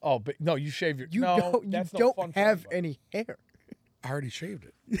 Oh, but no, you shave your. You no, don't. You that's no don't fun for have anybody. any hair. I already shaved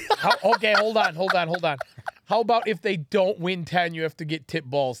it. Okay, hold on. How about if they don't win 10, you have to get tip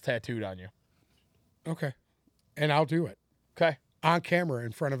balls tattooed on you? Okay. And I'll do it Okay, on camera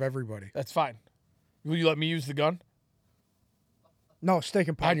in front of everybody. that's fine. Will you let me use the gun? No, stick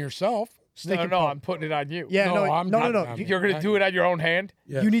and On poke. yourself? Stick No, and no, poke. I'm putting it on you. Yeah, No, no, I'm no, not- no. I'm- You're going to do it on your own hand?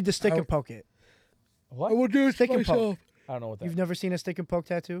 Yeah. You need to stick I- and poke it. What? I will do it Stick to and poke. myself. I don't know what that You've is. never seen a stick and poke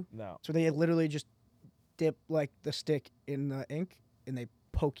tattoo? No. So they literally just dip like the stick in the ink and they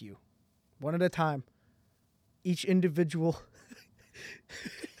poke you one at a time. Each individual.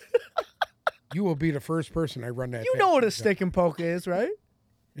 You will be the first person I run that. You know what a tattoo stick and poke is, right?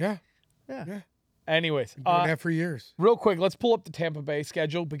 down. Yeah. Yeah. Anyways, Been doing that for years. real quick, let's pull up the Tampa Bay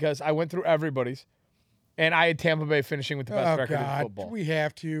schedule because I went through everybody's, and I had Tampa Bay finishing with the best Oh record in God, football. we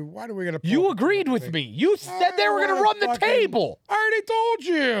have to. Why do we got to? You agreed with me. You said they were going to run the table. I already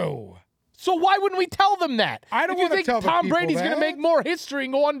told you. So why wouldn't we tell them that? I don't If you wanna think tell the Tom people Brady's going to that. make more history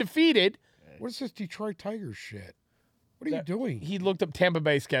and go undefeated. What is this Detroit Tigers shit? What are you doing? He looked up Tampa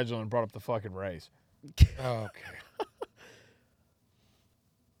Bay schedule and brought up the fucking Rays. Oh, okay.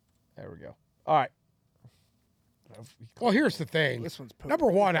 There we go. All right. Well, here's the thing. This one's poke. Number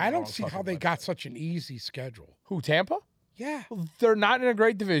one, I don't Wrong see how fucking they website. got such an easy schedule. Who, Tampa? Yeah. They're not in a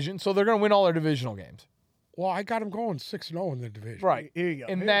great division, so they're going to win all their divisional games. Well, I got them going 6-0 in the division. Right. Here you go.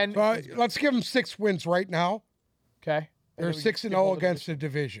 And Here then, Let's give them 6 wins right now. okay. And They're then we 6-0 against the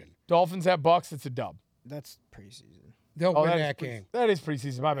division. Dolphins at Bucs. It's a dub. That's preseason. They'll Oh, win that that is pre- game. That is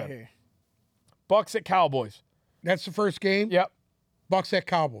preseason. My Right bad. here. Bucs at Cowboys. That's the first game. Yep. Bucks at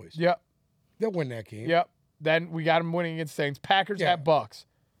Cowboys. Yep. They'll win that game. Yep. Then we got them winning against Saints. Packers Yeah. at Bucs.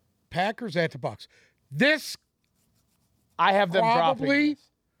 Packers at the Bucks. This, I have them Probably- dropping. This.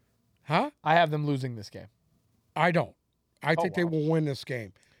 huh? I have them losing this game. I don't. I think they wow. will win this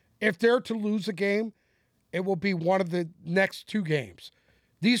game. If they're to lose a game, it will be one of the next 2 games.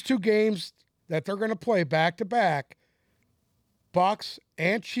 These 2 games that they're going to play back to back, Bucks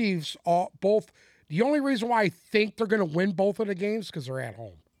and Chiefs, both. The only reason why I think they're going to win both of the games because they're at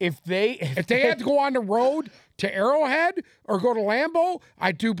home. If they Had to go on the road to Arrowhead or go to Lambeau,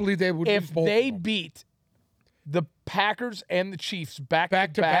 I do believe they would. if lose both they of them. beat the Packers and the Chiefs back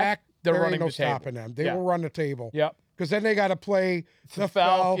back to back, they're there running ain't no the table. stopping them. They Yeah. will run the table. Yep. Because then they got to play the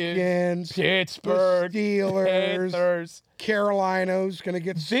Falcons, Falcons, Pittsburgh, the Steelers, Panthers. Carolina's going to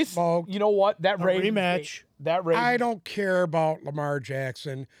get This, smoked. you know what? That A Ravens rematch. That Ravens. I don't care about Lamar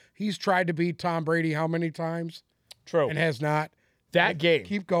Jackson. He's tried to beat Tom Brady how many times True. and has not. That game.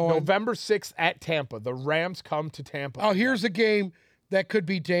 Keep going. November 6th at Tampa. The Rams come to Tampa. Oh, here's a game that could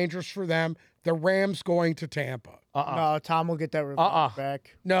be dangerous for them. The Rams going to Tampa. No, Tom will get that revenge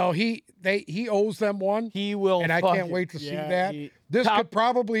back. No, he owes them one. He will. And I fuck can't it. wait to see Yeah, that. This Tom- could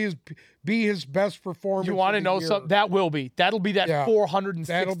probably be his best performance. You want to of the know year. something? That'll be that Yeah.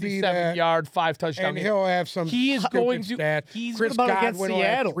 467 that. yard 5 touchdown. And game. he'll have some. He is stupid going to- stat. he's- Chris What about against Godwin will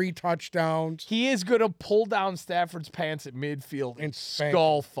have Seattle? 3 touchdowns. He is going to pull down Stafford's pants at midfield and spank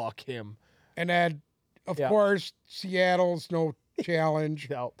skull fuck him. And then, of Yeah. course, Seattle's no challenge.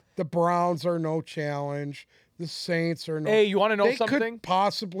 No. The Browns are no challenge. The Saints are no. Hey, you want to know they something? could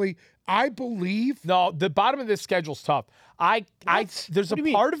possibly. I believe. No, the bottom of this schedule's tough. There's a What do you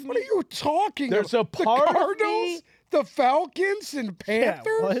mean? part of What me. are you talking There's about? a part the of Cardinals, me- the Falcons, and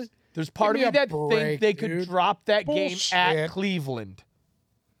Panthers. what? There's part of Give me me a that think break, they could dude. drop that game at Bullshit. Cleveland.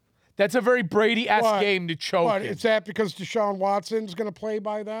 That's a very Brady-esque What? game to choke What? in. Is that because Deshaun Watson's going to play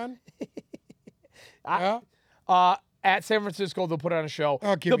by then? Yeah. At San Francisco, they'll put on a show.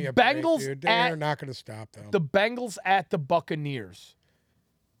 Oh, give the me a Bengals break, dude. at They're not going to stop them. the Bengals at the Buccaneers.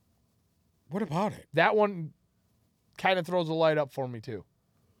 What about it? That one kind of throws a light up for me too.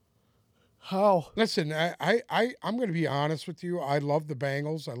 How? Listen, I'm going to be honest with you. I love the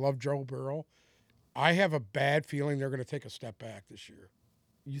Bengals. I love Joe Burrow. I have a bad feeling they're going to take a step back this year.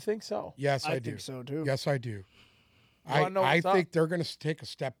 You think so? Yes, I I do. think so too. Yes, I do. wanna know I what's up? think they're going to take a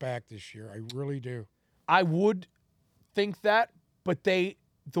step back this year. I really do. I would think that, but their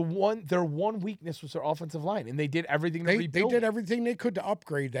one weakness was their offensive line, and they did everything to They rebuild. did everything they could to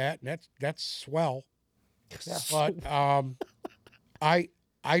upgrade that, and that's swell. But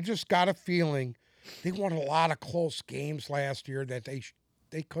I just got a feeling they won a lot of close games last year that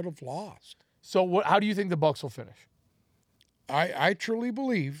they could have lost. So how do you think the Bucs will finish? I truly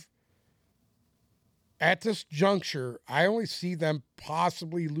believe at this juncture, I only see them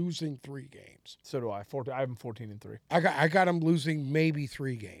possibly losing 3 games. So do I. I have them 14-3. I got them losing maybe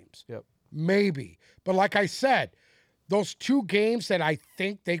 3 games. Yep. Maybe. But like I said, those 2 games that I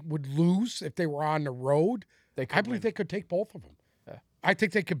think they would lose if they were on the road, They I could believe win. they could take both of them. Yeah. I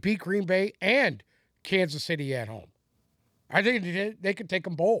think they could beat Green Bay and Kansas City at home. I think they could take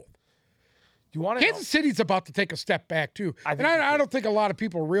them both. Do you want to? Kansas City's about to take a step back too, I think and so, I too. don't think a lot of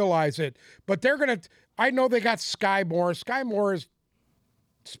people realize it. But they're gonna. I know they got Sky Moore. Sky Moore is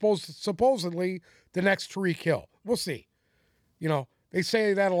supposedly the next Tariq Hill. We'll see. You know, they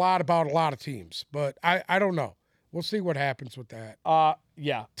say that a lot about a lot of teams, but I don't know. We'll see what happens with that.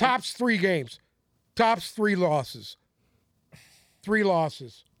 Yeah. Tops 3 games, tops 3 losses. 3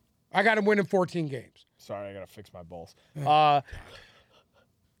 losses. I got him winning 14 games. Sorry, I got to fix my balls. I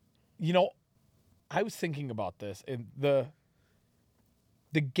was thinking about this, and the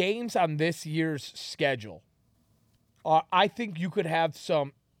games on this year's schedule, I think you could have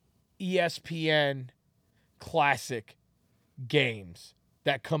some ESPN classic games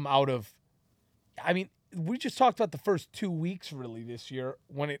that come out of, I mean, we just talked about the first 2 weeks really this year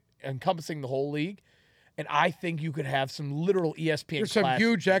when it encompassing the whole league. And I think you could have some literal ESPN There's some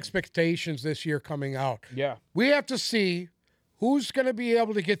huge games. expectations this year coming out. Yeah. We have to see who's going to be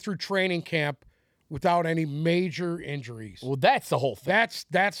able to get through training camp without any major injuries. Well, that's the whole thing.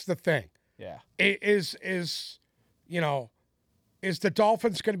 That's the thing. Yeah. Is the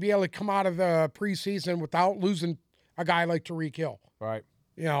Dolphins going to be able to come out of the preseason without losing a guy like Tyreek Hill? Right.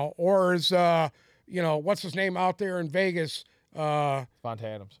 Or is what's his name out there in Vegas?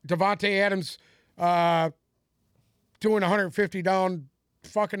 Devontae Adams doing 150 down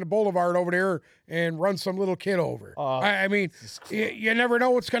fucking the boulevard over there and run some little kid over. I mean, you never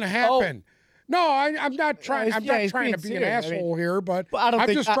know what's going to happen. No, I'm not trying. I'm not trying to be an asshole here, but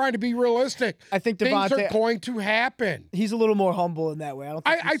I'm just trying to be realistic. I think things are going to happen. He's a little more humble in that way.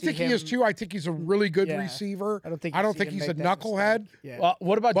 I think he is too. I think he's a really good receiver. I don't think he's a knucklehead. Yeah. Well,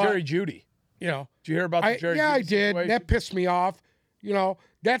 what about Jerry Jeudy? Did you hear about the Jerry Jeudy I did. situation? That pissed me off.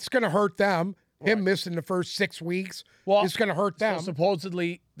 That's going to hurt them. Him missing the first 6 weeks is going to hurt them. So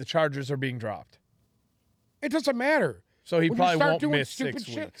supposedly the Chargers are being dropped. It doesn't matter. So he When probably you start won't doing miss stupid 6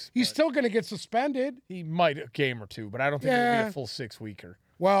 shit, weeks. He's still going to get suspended. He might a game or two, but I don't think it'll be a full 6-weeker.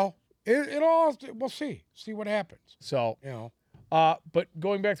 Well, we'll see. See what happens. So, but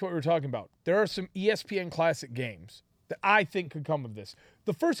going back to what we were talking about, there are some ESPN Classic games that I think could come of this.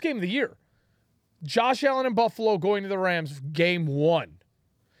 The first game of the year, Josh Allen and Buffalo going to the Rams, game 1.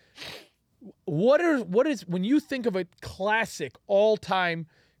 What is when you think of a classic all-time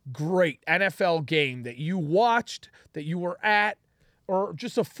great NFL game that you watched, that you were at, or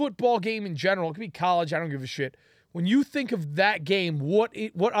just a football game in general? It could be college, I don't give a shit. When you think of that game, what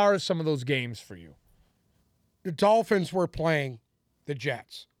are some of those games for you? The Dolphins were playing the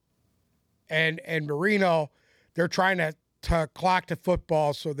Jets. And Marino, they're trying to clock the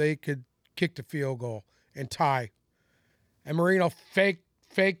football so they could kick the field goal and tie. And Marino faked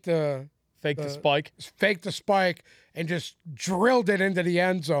the spike and just drilled it into the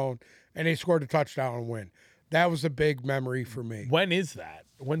end zone, and they scored a touchdown and win. That was a big memory for me. When is that?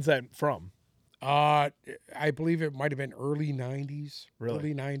 When's that from? I believe it might have been early 90s. Really?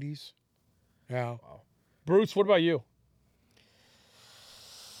 Early 90s. Yeah. Wow. Bruce, what about you?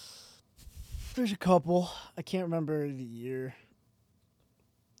 There's a couple. I can't remember the year.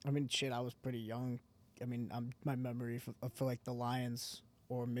 I mean, I was pretty young. I mean, my memory for like the Lions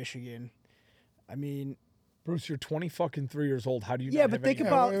or Michigan. I mean, Bruce, you're 3 years old. How do you? Yeah, not but have think any-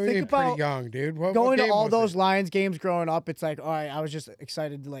 about pretty young, dude. going to all those it? Lions games growing up. It's like, all right, I was just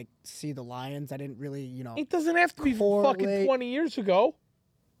excited to like see the Lions. I didn't really, It doesn't have to be correlate. fucking 20 years ago.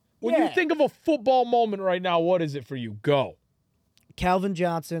 When you Yeah. think of a football moment right now, what is it for you? Go. Calvin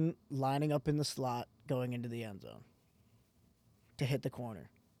Johnson lining up in the slot, going into the end zone to hit the corner.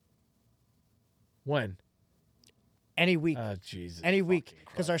 When? Any week. Jesus. Any week. fucking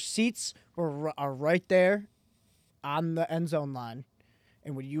Because Christ. our seats are right there on the end zone line.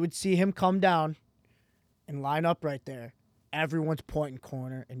 And when you would see him come down and line up right there, everyone's pointing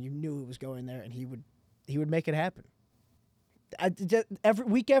corner, and you knew he was going there, and he would make it happen. Every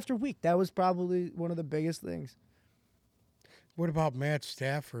week after week, that was probably one of the biggest things. What about Matt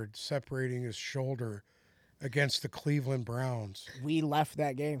Stafford separating his shoulder against the Cleveland Browns? We left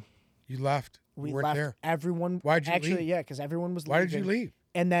that game. You left. We you weren't left. there. Everyone. Why'd you actually, leave? yeah, because everyone was leaving. Why did you leave?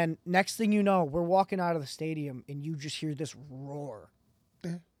 And then next thing you know, we're walking out of the stadium, and you just hear this roar.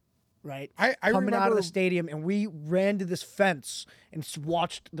 Yeah. Right? I Coming remember, out of the stadium, and we ran to this fence and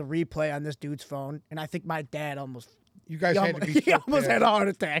watched the replay on this dude's phone. And I think my dad almost. You guys had to be. He almost had a heart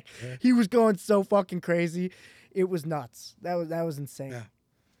attack. Yeah. He was going so fucking crazy. It was nuts. That was insane. Yeah.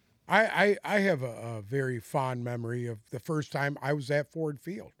 I have a very fond memory of the first time I was at Ford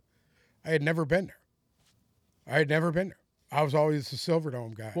Field. I had never been there. I was always the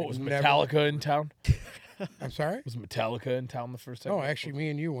Silverdome guy. What was Never- Metallica in town? I'm sorry? Was Metallica in town the first time? No, actually, me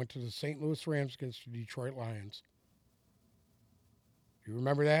and you went to the St. Louis Rams against the Detroit Lions. You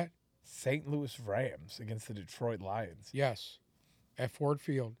remember that? St. Louis Rams against the Detroit Lions. Yes, at Ford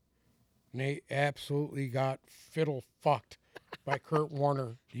Field. And they absolutely got fiddle fucked by Kurt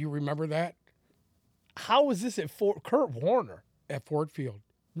Warner. Do you remember that? How was this at Kurt Warner? At Ford Field.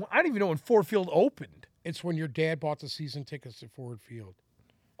 Well, I don't even know when Ford Field opened. It's when your dad bought the season tickets at Ford Field.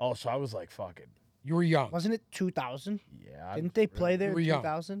 Oh, so I was like fucking You were young. Wasn't it 2000? Yeah. Didn't they play there You were in young.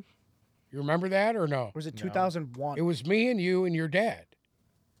 2000? You remember that or no? Or was it 2001? It was me and you and your dad.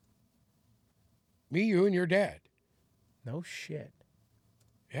 Me, you, and your dad. No shit.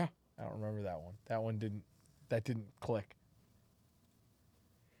 Yeah. I don't remember that one. That didn't click.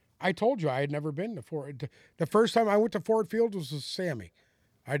 I told you I had never been to Ford. The first time I went to Ford Field was with Sammy.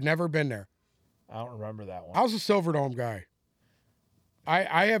 I'd never been there. I don't remember that one. I was a Silverdome guy.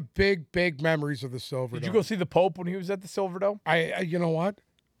 I have big memories of the Silverdome. Did you go see the Pope when he was at the Silverdome? You know what?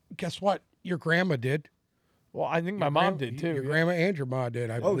 Guess what? Your grandma did. Well, I think my mom did too. Your grandma and your mom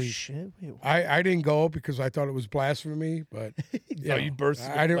did, I Oh, believe. shit. Wait, I didn't go because I thought it was blasphemy, but No, you burst.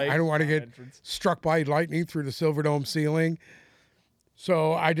 I don't want to get entrance. struck by lightning through the Silverdome ceiling,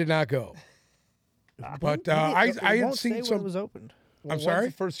 so I did not go. But I It had won't say seen when some. it was opened. Well, I'm when's sorry?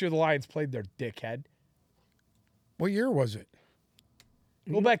 the first year the Lions played their dickhead? What year was it?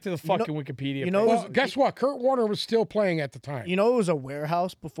 Go back to the know- fucking Wikipedia. you know- page. Well, guess what? Kurt Warner was still playing at the time. You know, it was a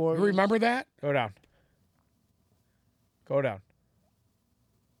warehouse before. You remember that? Go down. Go down.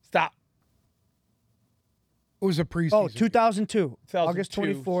 Stop. It was a preseason. Oh, 2002. 2002, August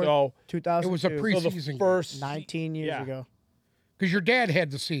 24th, so- 2002. It was a So preseason. the first 19 years yeah. ago. Because your dad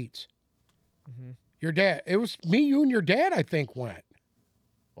had the seats. Mm-hmm. Your dad. It was me, you, and your dad, I think, went.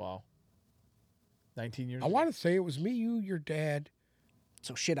 Wow. 19 years. I want to say it was me, you, your dad.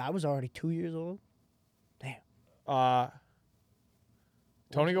 So, shit, I was already 2 years old. Damn.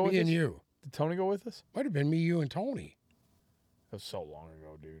 Tony go with Me us? and you. Did Tony go with us? Might have been me, you, and Tony. That was so long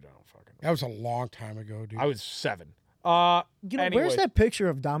ago, dude. I don't fucking know. That was a long time ago, dude. I was 7. You know, Anyways, where's that picture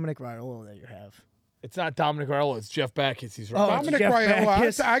of Dominic Raiola that you have? It's not Dominic Raiola. It's Jeff Backus. He's right. Oh, Dominic Jeff Raiola,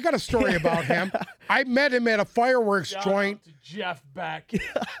 Backus. I got a story about him. I met him at a fireworks Shout joint. out to Jeff Backus.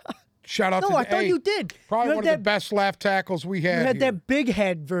 Shout out No, to I thought hey, you did. Probably you had one that, of the best left tackles we You had. had here. that big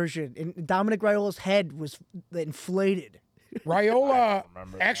head version, and Dominic Raiola's head was inflated. Raiola,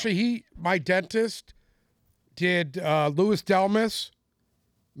 remember actually, my dentist did Louis Delmas,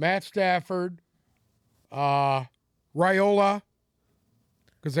 Matt Stafford, Raiola,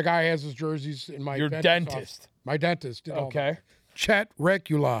 because the guy has his jerseys in my Your dentist's dentist. office. My dentist did all Okay. that. Chet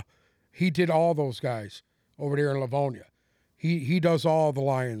Recula, he did all those guys over there in Livonia. He does all the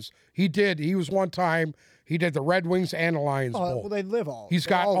Lions. He was one time, he did the Red Wings and the Lions Oh, Bowl. well, they live all. He's they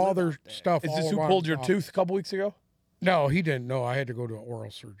got all live their out there. stuff. Is all this who around pulled his your office. tooth a couple weeks ago? No, he didn't. No, I had to go to an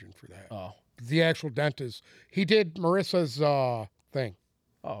oral surgeon for that. Oh. The actual dentist. He did Marissa's thing.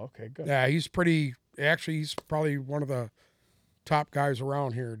 Oh, okay, good. Yeah, he's pretty. Actually, he's probably one of the top guys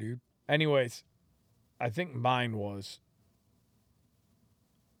around here, dude. Anyways, I think mine was.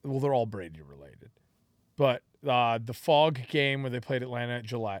 Well, they're all Brady related, but the fog game where they played Atlanta at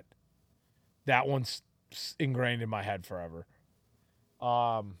Gillette, that one's ingrained in my head forever.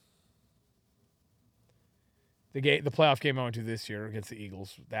 The playoff game I went to this year against the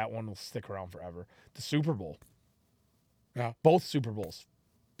Eagles, that one will stick around forever. The Super Bowl, Yeah. both Super Bowls,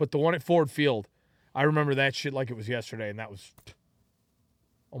 but the one at Ford Field, I remember that shit like it was yesterday, and that was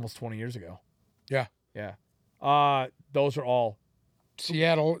almost 20 years ago. Yeah. Yeah. Those are all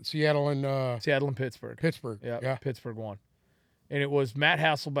Seattle, and Seattle and Pittsburgh. Pittsburgh. Yeah, Yeah. Pittsburgh won. And it was Matt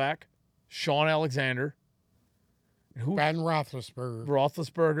Hasselbeck, Sean Alexander, who Ben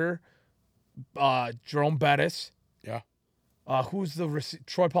Roethlisberger. Jerome Bettis. Yeah. Who's the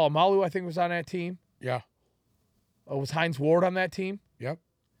Troy Polamalu, I think, was on that team. Yeah. Was Hines Ward on that team? Yep.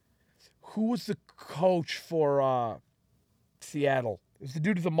 Who was the coach for Seattle? It was the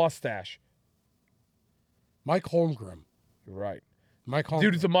dude with the mustache. Mike Holmgren. You're right. Mike Holmgren.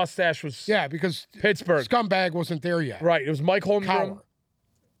 Dude with the mustache was Yeah, because Pittsburgh. Scumbag wasn't there yet. Right. It was Mike Holmgren. Cowher.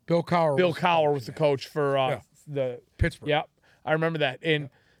 Bill Cowher. Bill Cowher was the coach for the Pittsburgh. Yep, I remember that. And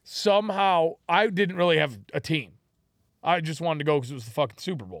somehow I didn't really have a team. I just wanted to go because it was the fucking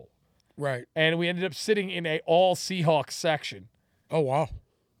Super Bowl. Right. And we ended up sitting in a all Seahawks section. Oh wow.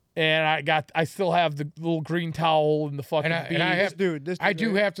 And I still have the little green towel and the fucking And I have, This I dude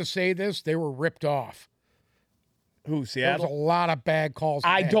do have to say this: they were ripped off. Who, There was a Seattle? lot of bad calls. in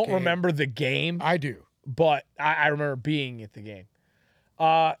I that don't game. remember the game, I do. but I remember being at the game.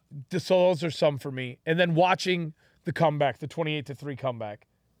 So those are some for me. And then watching the comeback, the 28-3 comeback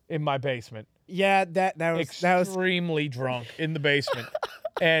in my basement. Yeah, that was Extremely drunk in the basement.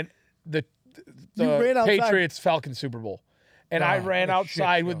 And the You ran outside. Patriots Falcons Super Bowl. And I Oh, ran what a shit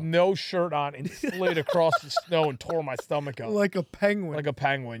outside with show. no shirt on and slid across the snow and tore my stomach out. like a penguin. Like a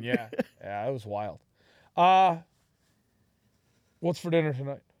penguin, yeah. Yeah, it was wild. What's for dinner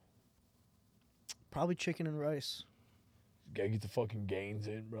tonight? Probably chicken and rice. Gotta get the fucking gains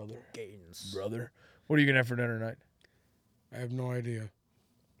in, brother. Gains. Brother. What are you gonna have for dinner tonight? I have no idea.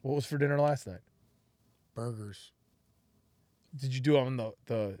 What was for dinner last night? Burgers. Did you do it on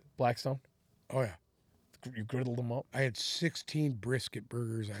the Blackstone? Oh, yeah. You griddled them up? I had 16 brisket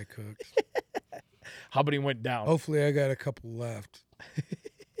burgers I cooked. How many went down? Hopefully I got a couple left.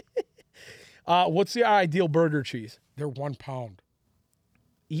 What's the ideal burger cheese? They're 1 pound.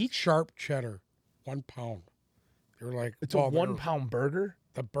 Each? Sharp cheddar, 1 pound. They're like It's a 1 pound burger?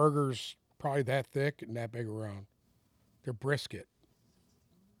 The burger's probably that thick and that big around. They're brisket.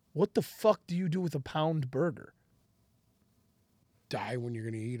 What the fuck do you do with a pound burger? Die when you're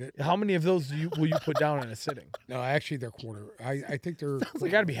going to eat it. How many of those will you put down in a sitting? No, actually they're quarter. I think they're They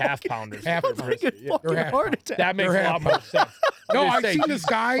got to be half pounders. Half for pounders. brisket. Yeah. They're half heart attack. That makes They're a lot half more sense. No, I'm I've just saying, seen this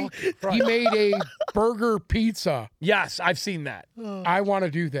guy. He made a burger pizza. Yes, I've seen that. I want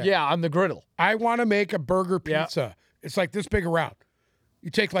to do that. Yeah, on the griddle. I want to make a burger Yeah. pizza. It's like this big around. You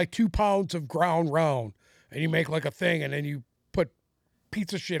take like 2 pounds of ground round and you make like a thing and then you put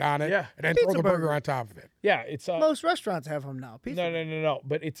pizza shit on it Yeah. and then Pizza throw the burger burger. on top of it. Yeah, it's Most restaurants have them now. Pizza. no.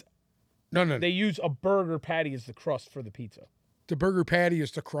 But it's No. they use a burger patty as the crust for the pizza. The burger patty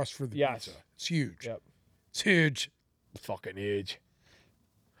is the crust for the Yes. pizza. It's huge. Yep. It's huge. Fucking huge.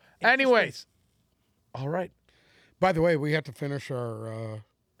 Anyways, all right. By the way, we have to finish our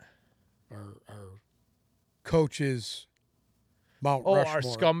coaches Mount Oh, Rushmore. our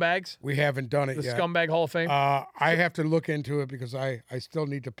scumbags, We haven't done it the yet. scumbag Hall of Fame. I have to look into it because I still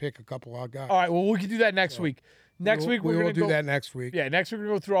need to pick a couple of guys. All right. Well, we can do that next week. Next week we we're will gonna do go, that next week. Yeah, next week we're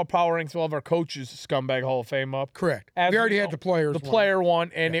gonna go through our power ranks. We'll have our coaches scumbag Hall of Fame up. Correct. As We already know, had the players. The player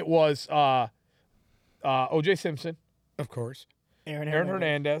one, and it was O.J. Simpson, Of course. Aaron Aaron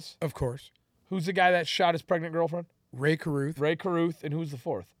Hernandez. Of course. Who's the guy that shot his pregnant girlfriend? Ray Caruth. Ray Caruth, and who's the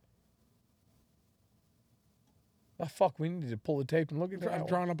fourth? Oh, fuck, we need to pull the tape and look at that. I'm one.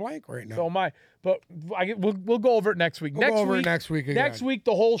 drawing a blank right now. So am I. But we'll go over it next week. We'll go over it next week again. Next week,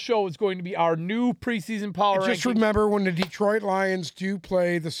 the whole show is going to be our new preseason power Just rankings. remember when the Detroit Lions do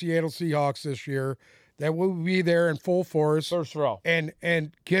play the Seattle Seahawks this year, that we'll be there in full force. First row. And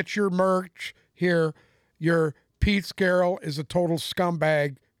get your merch here. Your Pete Scarroll is a total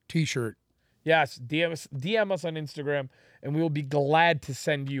scumbag t-shirt. Yes, DM us on Instagram, and we will be glad to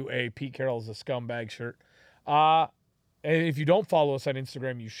send you a Pete Carroll's a Scumbag shirt. And if you don't follow us on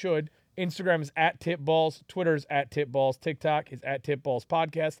Instagram, you should. Instagram is @tipballs, Twitter is @tipballs, TikTok is @tipballs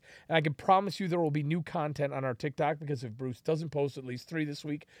podcast. And I can promise you there will be new content on our TikTok because if Bruce doesn't post at least 3 this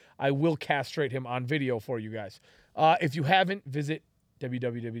week, I will castrate him on video for you guys. If you haven't, visit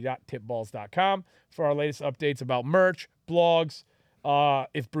www.tipballs.com for our latest updates about merch, blogs,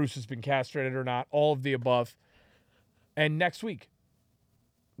 if Bruce has been castrated or not, all of the above. And next week,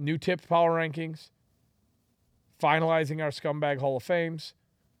 new tip power rankings, finalizing our Scumbag Hall of Fames.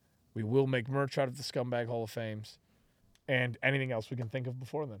 We will make merch out of the Scumbag Hall of Fames and anything else we can think of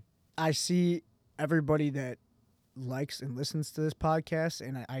before then. I see everybody that likes and listens to this podcast,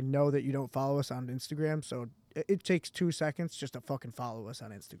 and I know that you don't follow us on Instagram, so it takes 2 seconds just to fucking follow us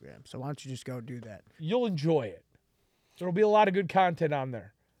on Instagram. So why don't you just go do that? You'll enjoy it. There'll be a lot of good content on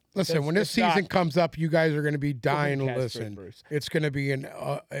there. Listen, when this It's not- season comes up, you guys are going to be dying to castrate listen. Bruce. It's going to be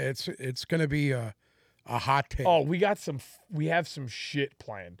it's going to be a hot take. Oh, we have some shit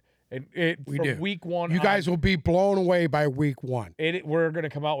planned. And We from do. week one You on, guys will be blown away by week 1. we're going to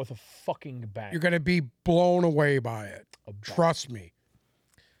come out with a fucking bang. You're going to be blown away by it. Trust me.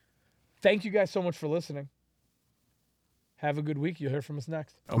 Thank you guys so much for listening. Have a good week. You'll hear from us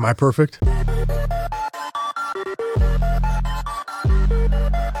next. Am I perfect?